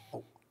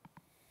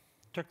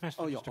 Dirk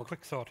Messner, just a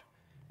quick thought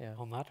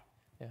on that.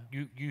 Yeah.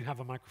 You have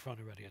a microphone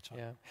already. It's on.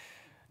 Yeah.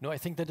 No, I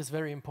think that is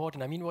very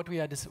important. I mean, what we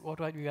are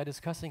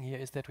discussing here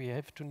is that we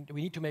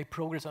need to make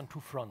progress on two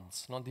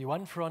fronts. On the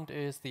one front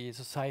is the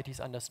societies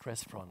under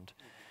stress front.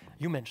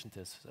 You mentioned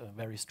this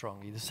very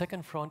strongly. The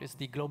second front is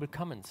the global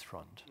commons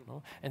front.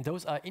 No? And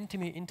those are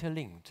intimately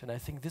interlinked. And I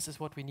think this is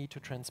what we need to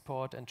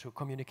transport and to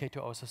communicate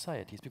to our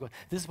societies, because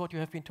this is what you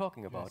have been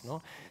talking about. Yes.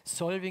 No?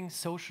 Solving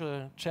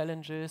social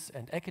challenges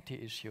and equity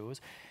issues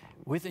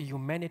with a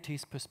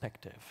humanities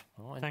perspective.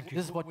 No? And thank you.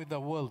 This is what with the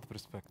world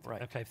perspective.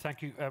 Right. Okay,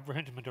 thank you.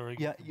 Rohinton, Medhora.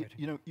 Yeah,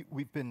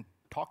 we've been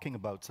talking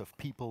about sort of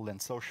people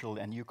and social,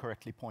 and you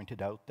correctly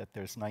pointed out that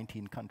there's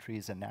 19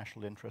 countries and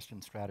national interest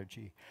in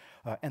strategy.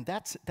 And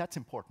that's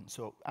important.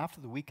 So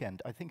after the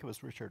weekend, I think it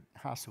was Richard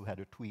Haas who had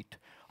a tweet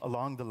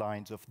along the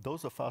lines of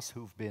those of us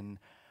who've been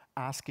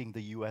asking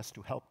the US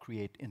to help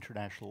create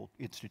international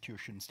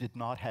institutions did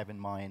not have in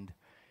mind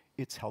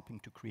it's helping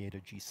to create a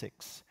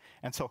G6.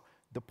 And so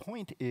the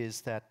point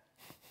is that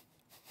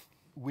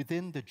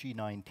within the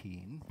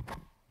G19,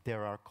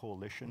 there are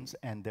coalitions,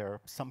 and there are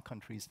some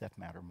countries that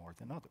matter more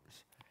than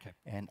others. Okay.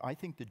 And I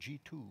think the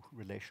G2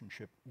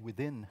 relationship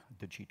within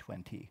the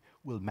G20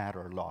 will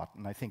matter a lot.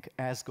 And I think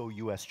as go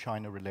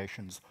US-China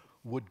relations,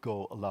 would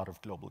go a lot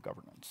of global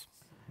governance.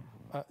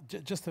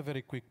 Just a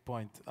very quick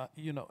point.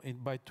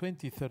 By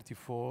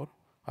 2034,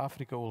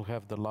 Africa will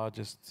have the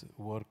largest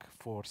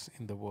workforce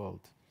in the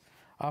world.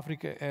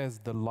 Africa has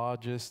the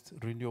largest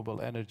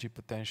renewable energy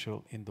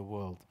potential in the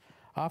world.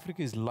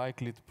 Africa is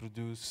likely to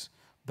produce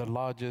the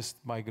largest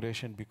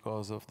migration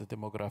because of the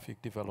demographic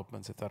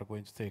developments that are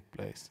going to take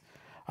place.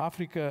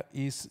 Africa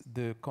is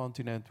the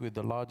continent with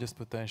the largest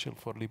potential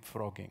for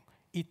leapfrogging.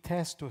 It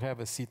has to have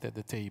a seat at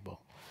the table.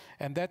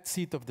 And that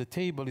seat of the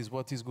table is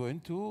what is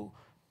going to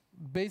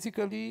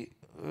basically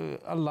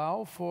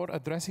allow for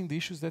addressing the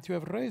issues that you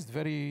have raised,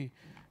 very,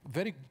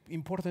 very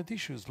important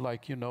issues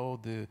like,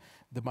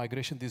 the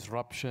migration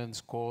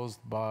disruptions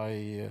caused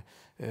by,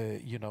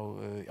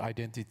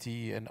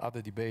 identity and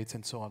other debates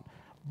and so on.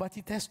 But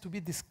it has to be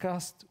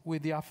discussed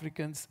with the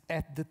Africans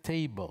at the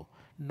table,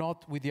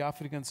 not with the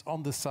Africans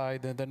on the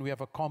side, and then we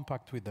have a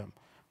compact with them,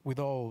 with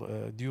all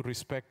due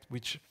respect,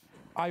 which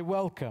I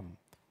welcome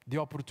the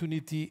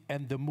opportunity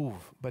and the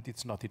move, but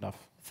it's not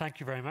enough.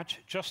 Thank you very much.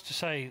 Just to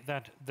say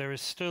that there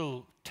is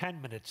still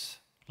 10 minutes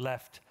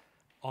left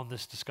on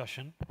this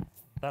discussion.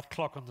 That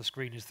clock on the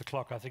screen is the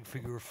clock, I think, for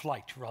your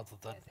flight rather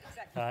than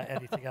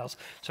anything else.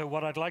 So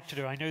what I'd like to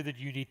do, I know that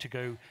you need to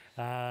go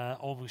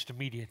almost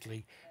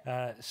immediately.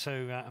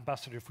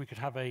 Ambassador, if we could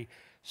have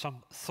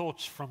some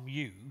thoughts from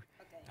you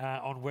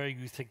on where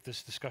you think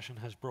this discussion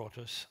has brought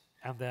us,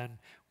 and then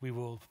we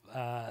will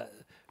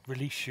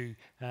release you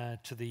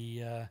to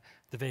the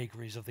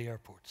vagaries of the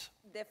airports.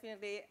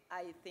 Definitely,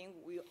 I think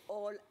we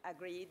all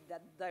agree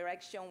that the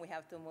direction we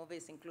have to move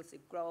is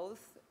inclusive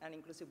growth, and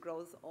inclusive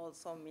growth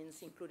also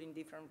means including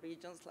different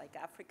regions like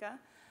Africa,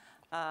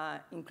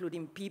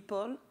 including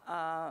people.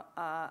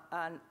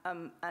 And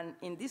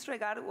in this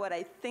regard, what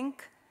I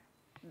think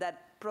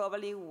that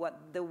probably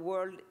what the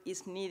world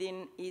is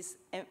needing is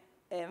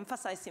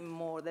emphasizing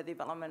more the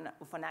development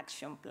of an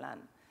action plan.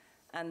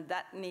 And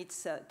that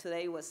needs,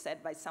 today was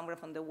said by someone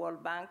from the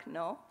World Bank,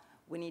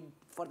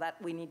 for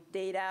that we need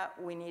data,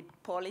 we need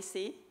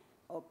policy,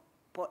 or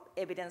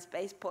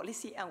evidence-based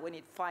policy, and we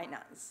need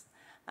finance.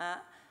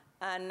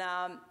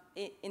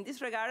 In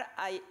this regard,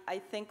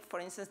 I think, for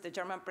instance, the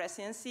German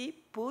presidency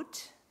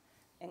put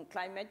in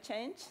climate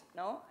change,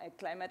 a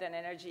climate and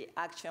energy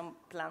action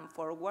plan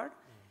forward.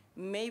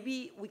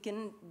 Maybe we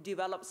can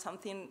develop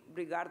something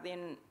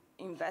regarding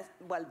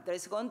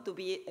there's going to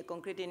be a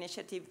concrete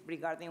initiative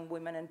regarding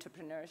women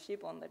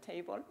entrepreneurship on the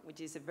table,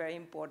 which is very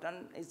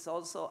important. It's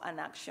also an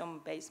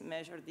action-based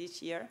measure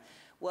this year.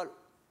 Well,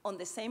 on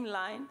the same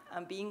line,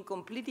 I'm being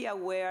completely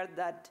aware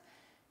that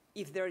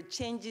if there are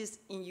changes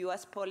in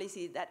US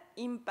policy that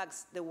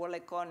impacts the world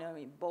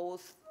economy,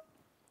 both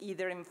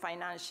either in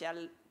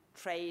financial,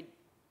 trade,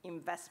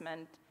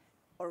 investment,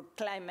 or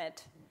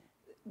climate,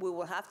 we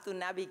will have to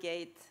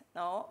navigate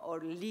or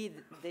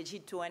lead the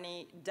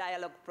G20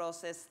 dialogue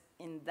process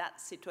in that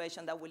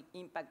situation that will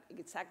impact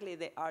exactly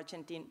the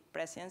Argentine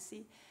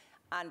presidency.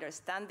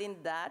 Understanding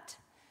that,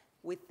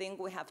 we think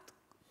we have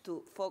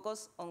to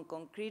focus on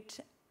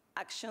concrete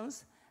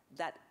actions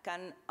that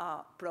can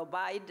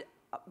provide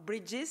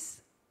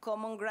bridges,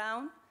 common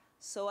ground,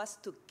 so as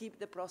to keep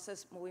the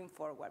process moving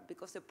forward,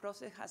 because the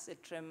process has a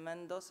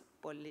tremendous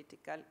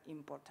political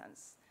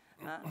importance.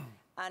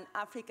 And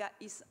Africa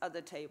is at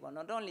the table,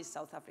 not only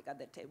South Africa at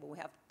the table. We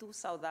have 2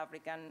 South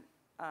African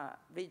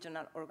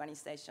regional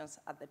organizations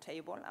at the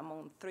table.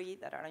 Among 3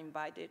 that are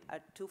invited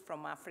are 2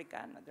 from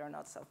Africa. No, they're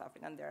not South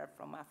African, they're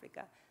from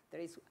Africa.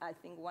 There is, I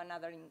think, 1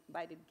 other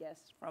invited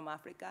guest from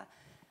Africa.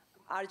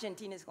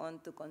 Argentina is going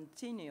to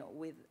continue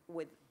with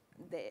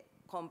the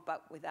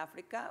compact with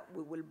Africa.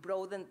 We will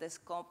broaden the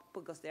scope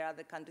because there are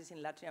other countries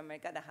in Latin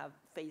America that have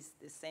faced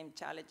the same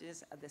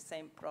challenges and the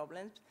same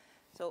problems.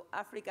 So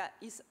Africa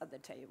is at the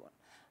table.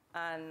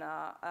 And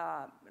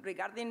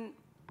regarding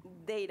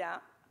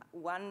data,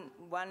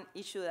 one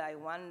issue that I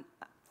want,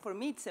 for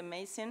me it's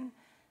amazing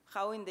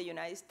how in the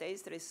United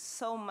States there is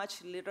so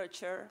much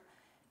literature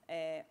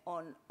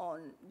on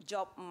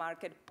job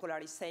market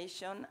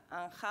polarization,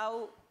 and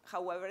how,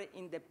 however,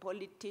 in the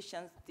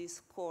politicians'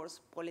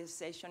 discourse,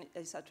 polarization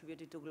is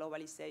attributed to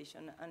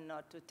globalization and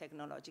not to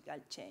technological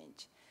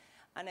change.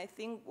 And I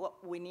think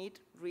what we need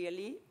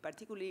really,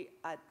 particularly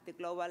at the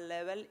global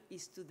level,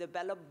 is to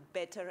develop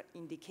better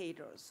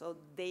indicators. So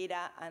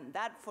data, and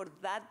that for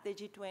that, the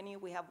G20,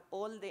 we have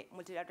all the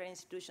multilateral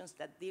institutions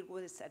that deal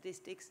with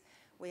statistics.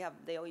 We have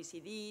the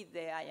OECD,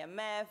 the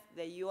IMF,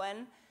 the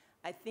UN,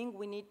 I think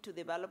we need to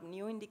develop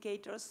new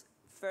indicators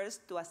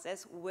first to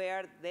assess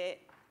where the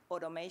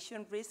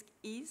automation risk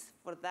is.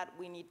 For that,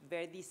 we need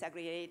very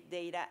disaggregated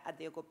data at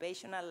the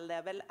occupational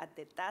level, at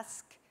the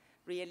task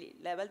really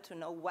level, to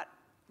know what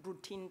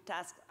routine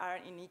tasks are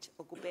in each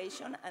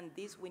occupation. And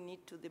this, we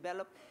need to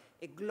develop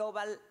a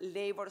global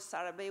labor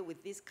survey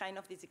with this kind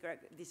of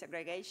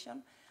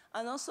disaggregation.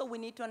 And also, we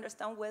need to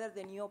understand whether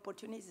the new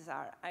opportunities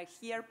are.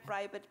 Here,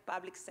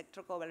 private-public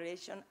sector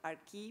collaboration are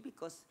key,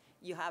 because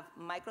you have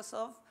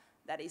Microsoft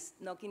that is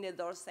knocking the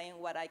door saying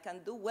what I can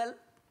do. Well,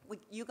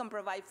 you can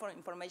provide for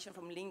information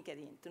from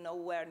LinkedIn to know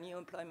where new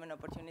employment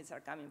opportunities are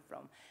coming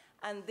from.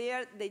 And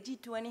there, the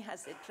G20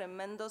 has a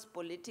tremendous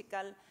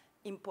political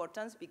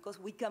importance, because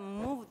we can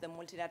move the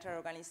multilateral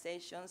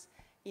organizations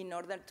in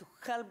order to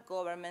help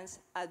governments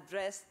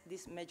address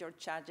these major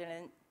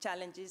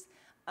challenges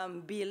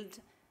and build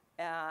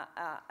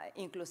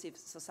inclusive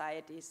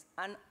societies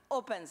and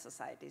open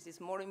societies.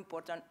 It's more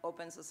important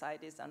open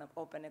societies than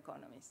open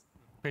economies.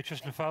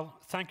 Beatriz, Nofal,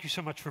 thank you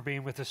so much for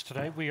being with us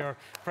today. We are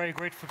very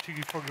grateful to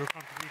you for your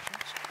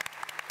contributions.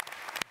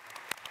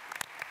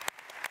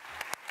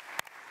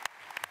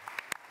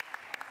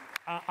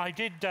 I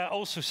did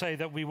also say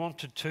that we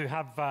wanted to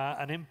have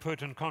an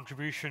input and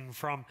contribution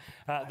from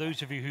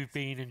those of you who've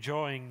been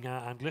enjoying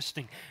and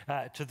listening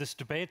to this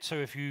debate. So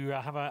if you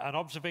have an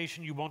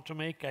observation you want to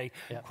make, a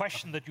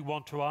question that you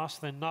want to ask,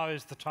 then now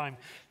is the time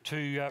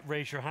to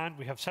raise your hand.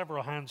 We have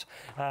several hands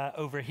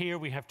over here.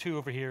 We have two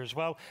over here as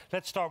well.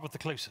 Let's start with the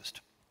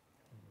closest.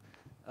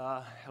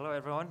 Hello,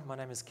 everyone. My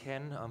name is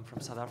Ken. I'm from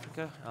South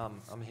Africa.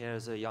 I'm here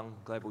as a young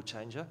global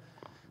changer.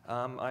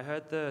 I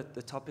heard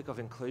the topic of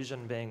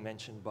inclusion being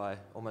mentioned by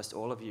almost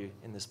all of you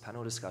in this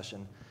panel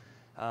discussion,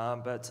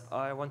 but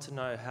I want to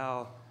know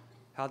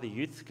how the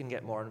youth can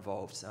get more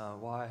involved.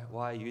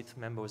 Why youth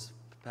members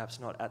perhaps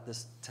not at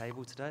this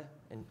table today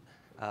and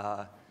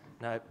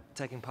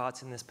taking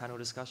part in this panel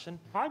discussion?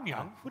 I'm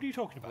young. What are you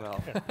talking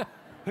about?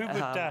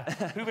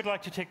 Well, who would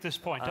like to take this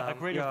point? A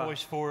greater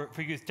voice for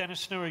youth.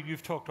 Dennis Snurr,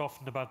 you've talked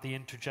often about the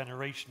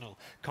intergenerational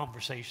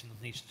conversation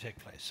that needs to take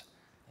place.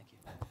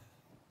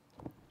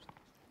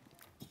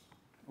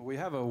 We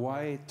have a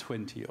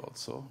Y20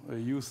 also, a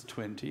Youth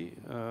 20,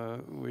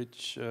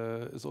 which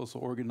is also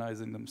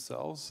organizing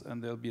themselves,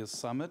 and there'll be a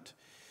summit,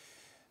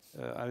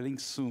 I think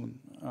soon,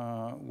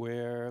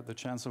 where the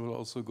Chancellor will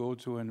also go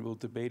to and will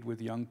debate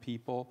with young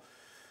people.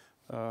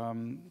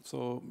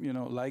 So, you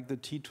know, like the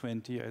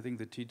T20, I think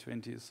the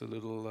T20 is a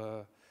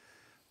little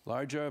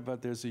larger,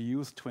 but there's a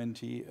Youth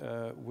 20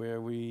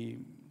 where we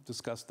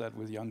discuss that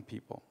with young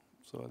people.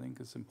 So I think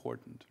it's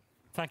important.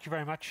 Thank you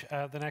very much.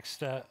 The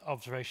next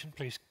observation,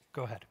 please.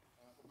 Go ahead.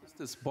 What's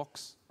this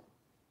box?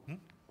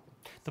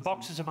 The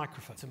box is a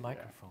microphone. It's a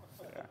microphone.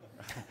 Yeah.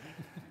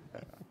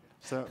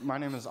 So my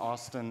name is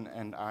Austin,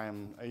 and I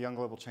am a young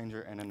global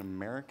changer and an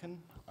American.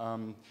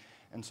 And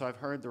so I've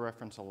heard the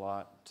reference a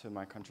lot to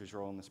my country's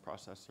role in this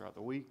process throughout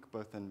the week,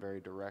 both in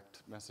very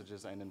direct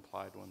messages and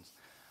implied ones.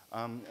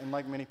 And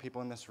like many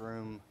people in this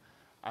room,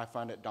 I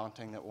find it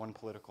daunting that one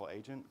political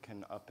agent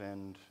can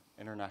upend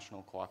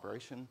international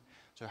cooperation.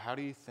 So how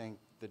do you think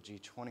the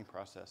G20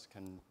 process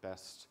can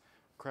best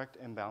correct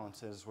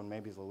imbalances when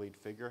maybe the lead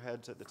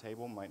figureheads at the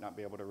table might not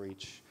be able to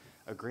reach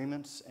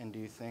agreements? And do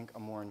you think a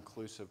more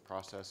inclusive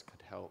process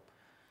could help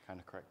kind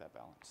of correct that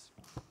balance?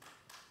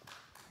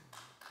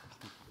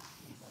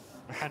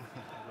 And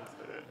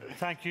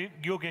thank you.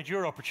 You'll get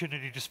your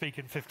opportunity to speak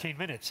in 15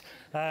 minutes.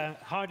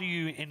 How do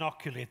you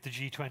inoculate the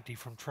G20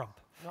 from Trump?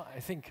 No,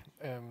 I think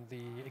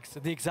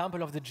the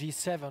example of the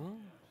G7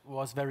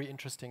 was very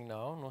interesting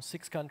now.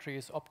 6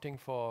 countries opting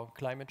for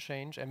climate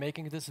change and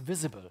making this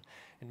visible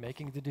and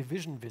making the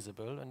division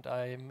visible. And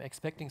I'm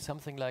expecting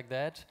something like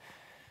that,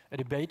 a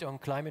debate on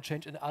climate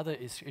change and other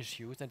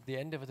issues. At the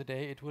end of the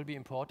day, it will be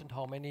important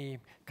how many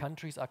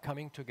countries are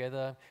coming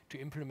together to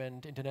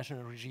implement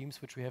international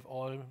regimes, which we have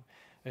all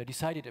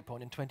decided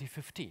upon in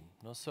 2015.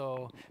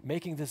 So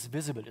making this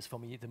visible is, for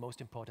me, the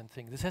most important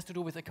thing. This has to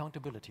do with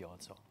accountability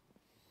also.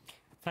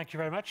 Thank you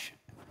very much.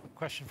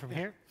 Question from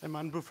here. I'm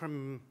Andrew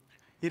from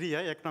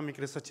IRIA, Economic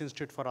Research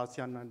Institute for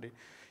ASEAN and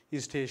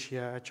East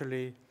Asia.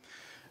 Actually,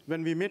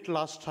 when we met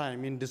last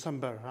time in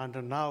December,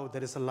 and now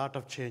there is a lot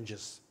of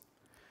changes.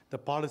 The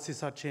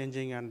policies are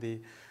changing, and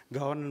the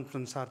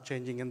governments are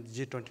changing, and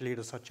the G20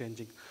 leaders are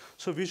changing.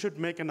 So we should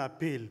make an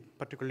appeal,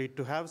 particularly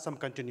to have some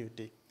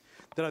continuity.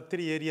 There are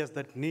 3 areas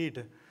that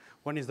need.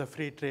 One is the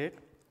free trade.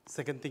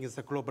 Second thing is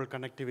the global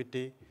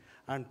connectivity.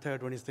 And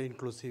third one is the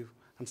inclusive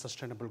and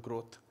sustainable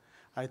growth.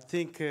 I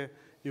think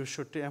you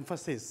should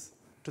emphasize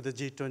to the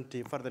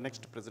G20 for the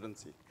next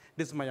presidency.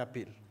 This is my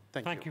appeal.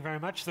 Thank you very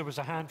much. There was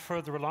a hand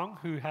further along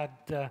who had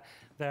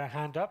their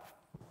hand up.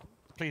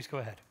 Please go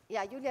ahead.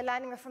 Yeah, Julia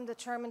Leininger from the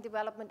German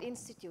Development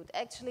Institute.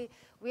 Actually,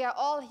 we are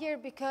all here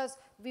because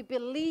we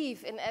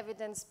believe in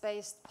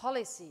evidence-based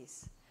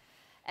policies.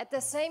 At the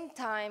same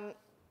time,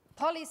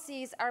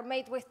 policies are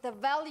made with the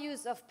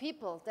values of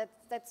people.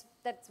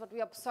 That's what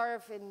we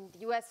observe in the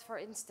US, for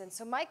instance.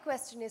 So my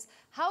question is,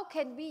 how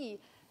can we,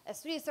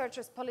 as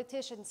researchers,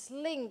 politicians,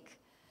 link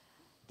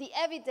the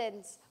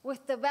evidence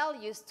with the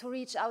values to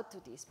reach out to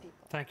these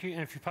people. Thank you.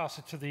 And if you pass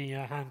it to the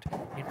hand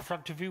in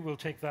front of you, we'll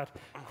take that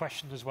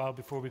question as well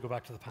before we go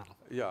back to the panel.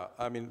 Yeah,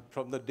 I mean,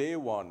 from the day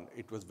one,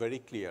 it was very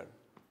clear.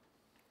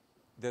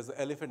 There's an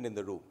elephant in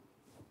the room.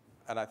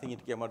 And I think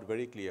it came out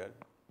very clear,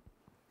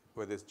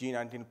 whether it's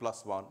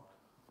G19+1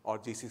 or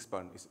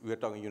G6+1, we're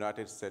talking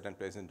United States and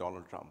President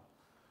Donald Trump.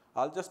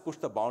 I'll just push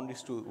the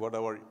boundaries to what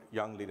our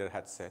young leader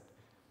had said.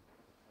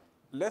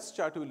 Let's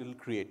try to be a little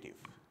creative.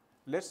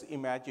 Let's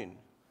imagine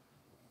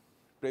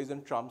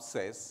President Trump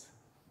says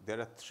there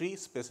are 3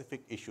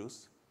 specific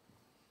issues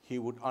he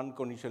would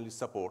unconditionally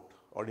support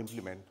or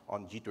implement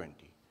on G20.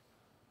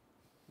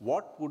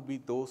 What would be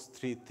those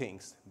 3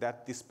 things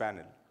that this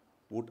panel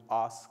would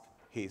ask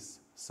his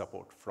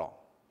support from?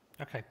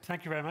 Okay,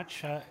 thank you very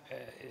much.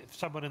 If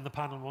someone in the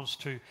panel wants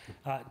to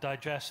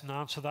digest and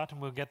answer that, and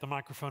we'll get the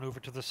microphone over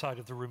to the side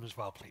of the room as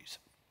well, please.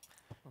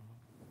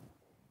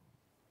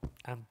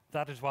 And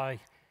that is why,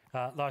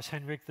 Lars,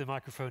 Hendrik, the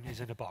microphone is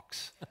in a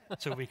box,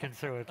 so we can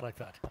throw it like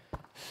that.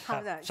 How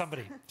nice.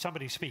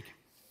 Somebody speak.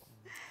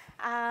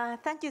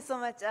 Thank you so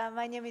much.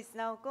 My name is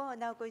Naoko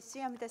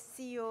Ishii. I'm the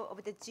CEO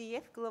of the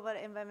GF, Global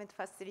Environment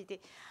Facility.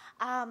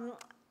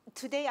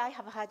 Today I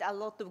have had a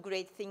lot of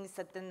great things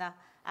at the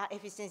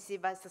efficiency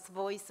versus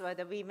voice, or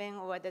the women,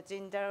 or the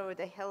gender, or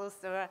the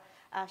health, or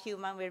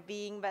human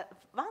well-being. But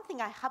one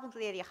thing I haven't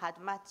really had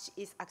much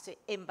is actually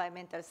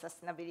environmental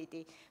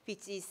sustainability,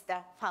 which is the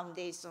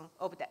foundation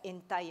of the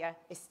entire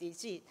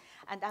SDG.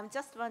 And I'm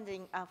just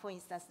wondering, for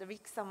instance,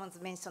 Rick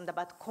Salmons mentioned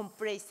about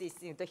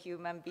complacency in the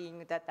human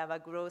being, that our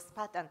growth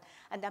pattern.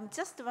 And I'm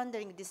just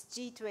wondering, this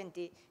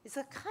G20 is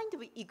a kind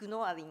of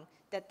ignoring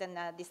that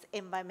this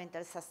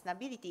environmental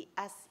sustainability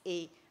as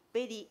a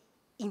very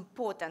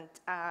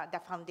important the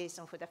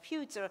foundation for the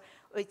future,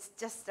 or it's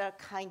just a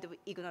kind of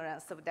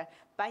ignorance of that.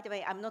 By the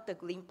way, I'm not a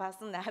green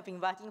person. I have been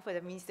working for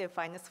the Ministry of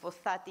Finance for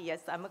 30 years.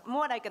 I'm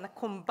more like a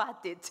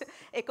combated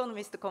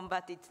economist,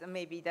 combated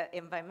maybe the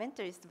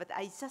environmentalist, but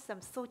I just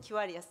am so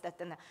curious that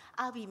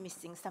are we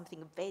missing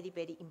something very,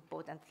 very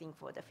important thing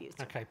for the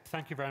future? Okay,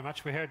 thank you very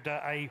much. We heard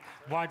a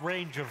wide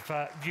range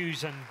of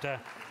views and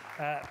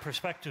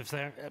perspectives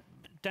there.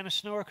 Dennis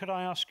Snower, could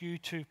I ask you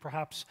to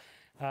perhaps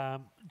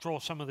draw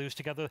some of those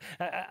together?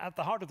 At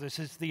the heart of this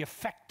is the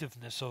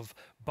effectiveness of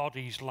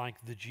bodies like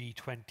the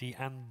G20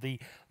 and the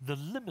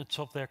limits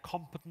of their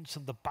competence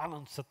and the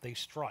balance that they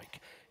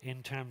strike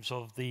in terms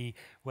of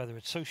whether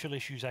it's social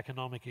issues,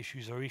 economic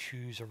issues, or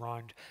issues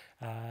around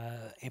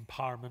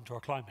empowerment or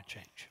climate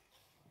change.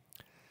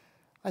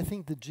 I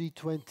think the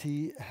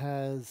G20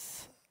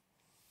 has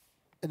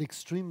an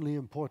extremely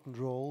important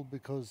role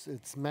because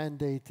its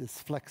mandate is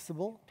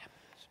flexible.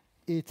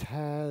 It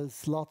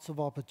has lots of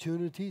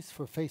opportunities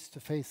for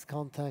face-to-face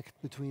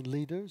contact between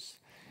leaders.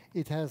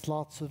 It has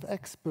lots of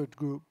expert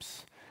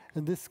groups.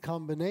 And this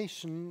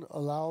combination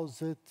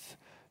allows it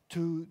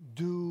to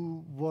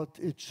do what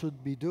it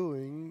should be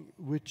doing,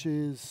 which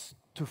is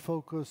to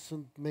focus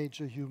on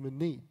major human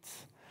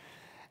needs.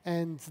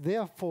 And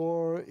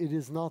therefore, it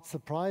is not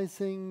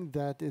surprising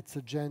that its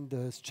agenda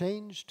has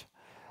changed.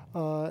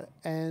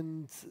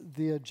 And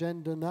the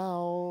agenda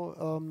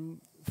now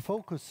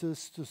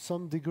focuses to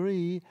some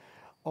degree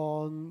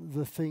on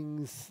the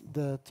things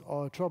that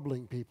are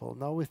troubling people.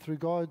 Now, with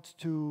regard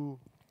to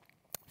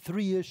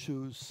 3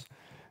 issues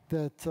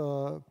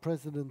that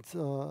President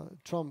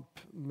Trump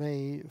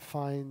may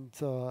find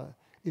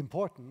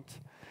important,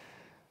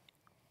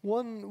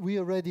 one we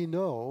already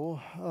know,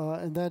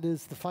 and that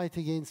is the fight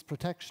against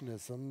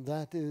protectionism.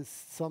 That is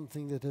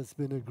something that has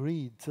been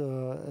agreed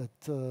at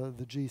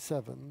the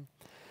G7.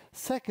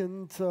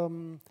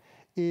 Second,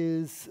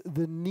 is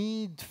the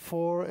need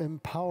for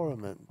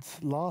empowerment.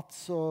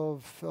 Lots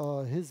of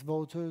his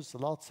voters,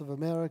 lots of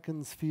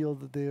Americans feel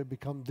that they have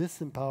become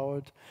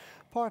disempowered,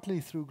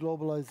 partly through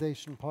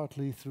globalization,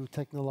 partly through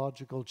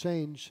technological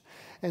change.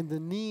 And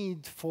the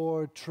need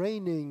for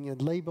training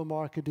and labor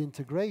market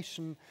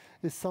integration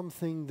is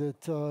something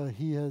that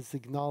he has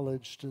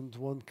acknowledged and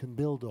one can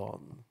build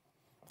on.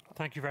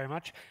 Thank you very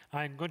much.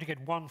 I'm going to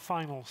get one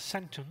final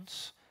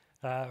sentence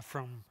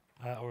from,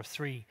 or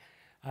 3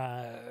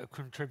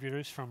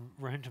 contributors from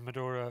Rohinton,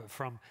 Medhora,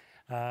 from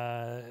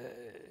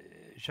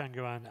Zhang,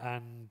 Yuyan,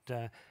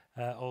 and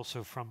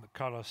also from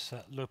Carlos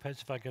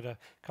Lopes. If I get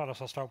Carlos,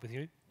 I'll start with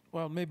you.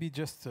 Well, maybe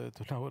just to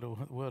know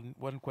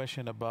one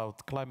question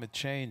about climate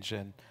change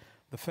and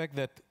the fact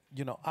that,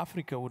 you know,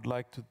 Africa would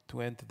like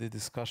to enter the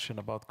discussion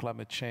about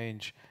climate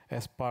change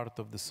as part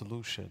of the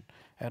solution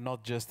and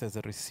not just as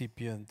a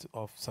recipient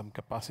of some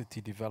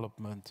capacity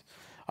development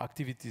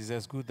activities,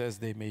 as good as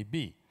they may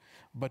be.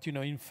 But, you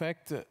know, in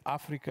fact,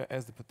 Africa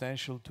has the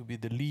potential to be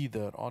the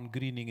leader on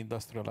greening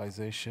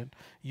industrialization,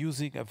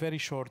 using a very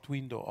short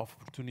window of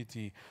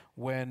opportunity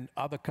when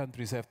other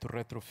countries have to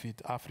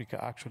retrofit.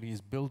 Africa actually is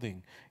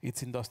building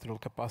its industrial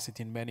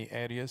capacity in many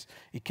areas.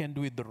 It can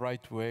do it the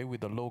right way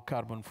with a low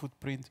carbon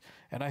footprint.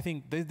 And I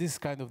think this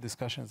kind of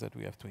discussions that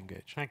we have to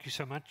engage. Thank you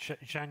so much.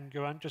 Zhang,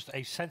 Yuyan, just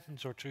a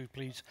sentence or 2,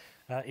 please,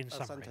 in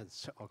summary. A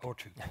sentence, okay. Or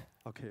 2.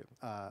 Okay,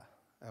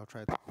 I'll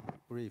try to be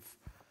brief.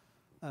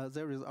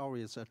 there is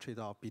always a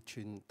trade-off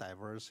between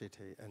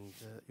diversity and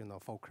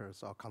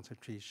focus or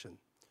concentration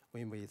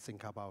when we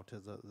think about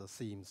the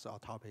themes or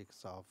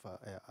topics of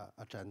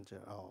agenda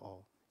or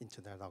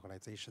international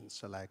organizations,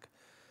 so like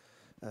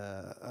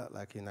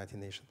United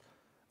Nations.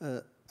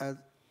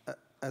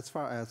 As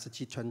far as the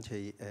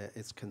G20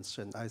 is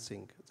concerned, I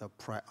think the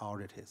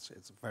priorities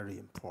is very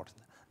important.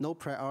 No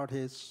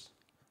priorities,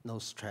 no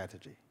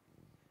strategy,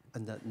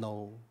 and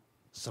no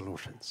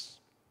solutions.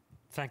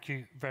 Thank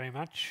you very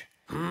much.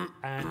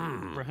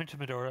 And Rohinton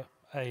Medhora,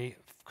 a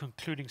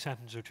concluding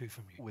sentence or two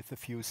from you. With a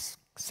few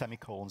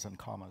semicolons and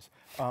commas.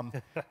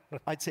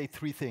 I'd say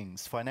three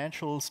things.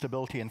 Financial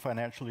stability and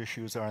financial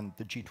issues are in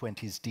the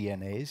G20's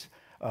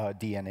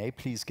DNA.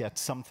 Please get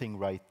something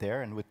right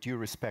there. And with due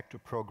respect to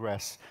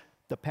progress,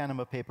 the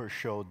Panama Papers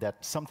showed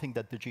that something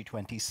that the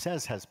G20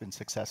 says has been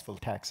successful,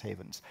 tax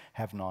havens,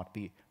 have not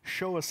been.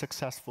 Show a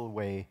successful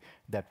way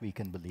that we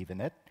can believe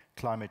in it.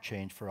 Climate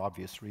change for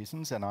obvious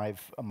reasons, and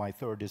my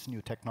third is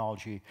new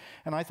technology.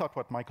 And I thought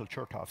what Michael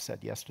Chertoff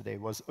said yesterday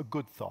was a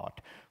good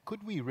thought.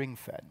 Could we ring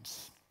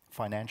fence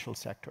financial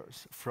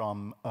sectors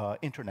from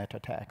internet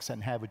attacks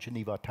and have a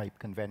Geneva-type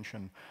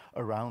convention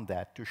around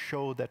that to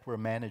show that we're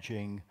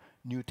managing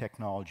new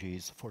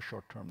technologies for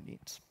short-term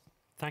needs?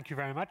 Thank you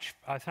very much.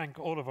 I thank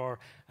all of our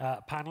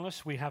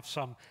panelists. We have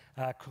some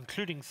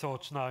concluding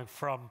thoughts now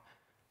from,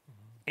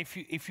 if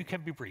you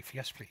can be brief,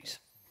 yes, please.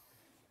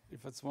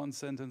 If it's one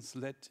sentence,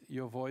 let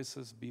your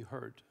voices be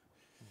heard.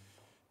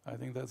 I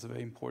think that's a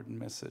very important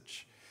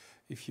message.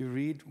 If you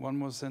read one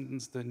more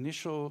sentence, the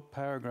initial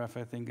paragraph,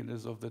 I think it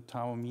is, of the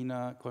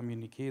Taormina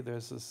communique,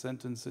 there's a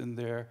sentence in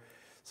there,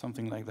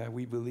 something like that.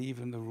 We believe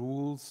in the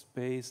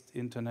rules-based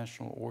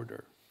international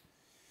order.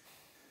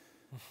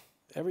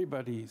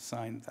 Everybody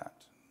signed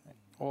that,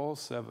 all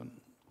 7.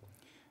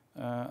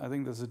 I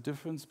think there's a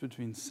difference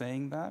between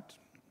saying that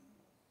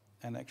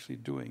and actually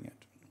doing it.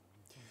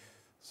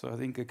 So I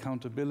think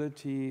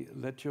accountability,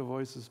 let your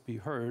voices be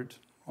heard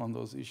on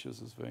those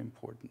issues is very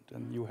important.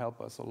 And you help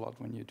us a lot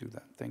when you do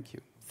that. Thank you.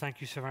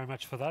 Thank you so very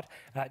much for that.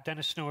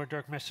 Dennis Snower,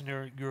 Dirk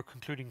Messner, your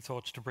concluding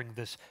thoughts to bring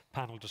this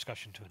panel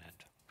discussion to an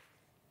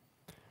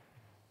end.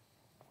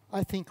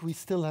 I think we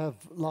still have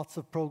lots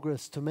of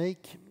progress to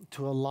make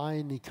to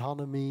align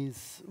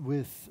economies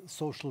with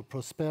social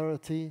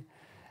prosperity.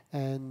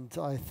 And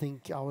I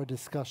think our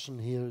discussion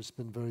here has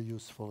been very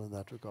useful in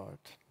that regard.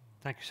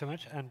 Thank you so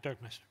much. And Dirk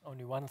Messner.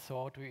 Only one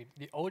thought.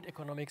 The old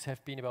economics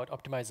have been about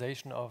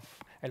optimization of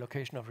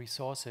allocation of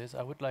resources.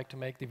 I would like to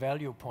make the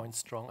value point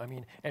strong. I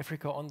mean,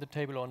 Africa on the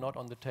table or not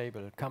on the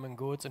table, common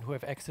goods and who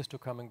have access to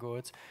common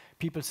goods,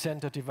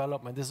 people-centered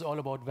development. This is all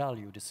about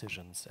value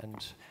decisions.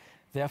 And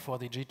therefore,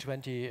 the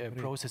G20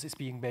 process is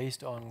being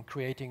based on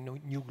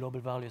creating new global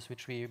values,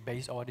 which we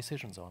base our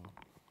decisions on.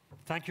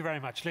 Thank you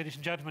very much. Ladies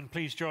and gentlemen,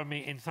 please join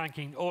me in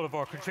thanking all of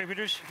our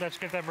contributors. Let's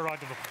give them a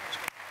round of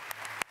applause.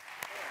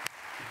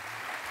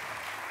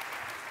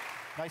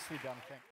 Nicely done. Thank you.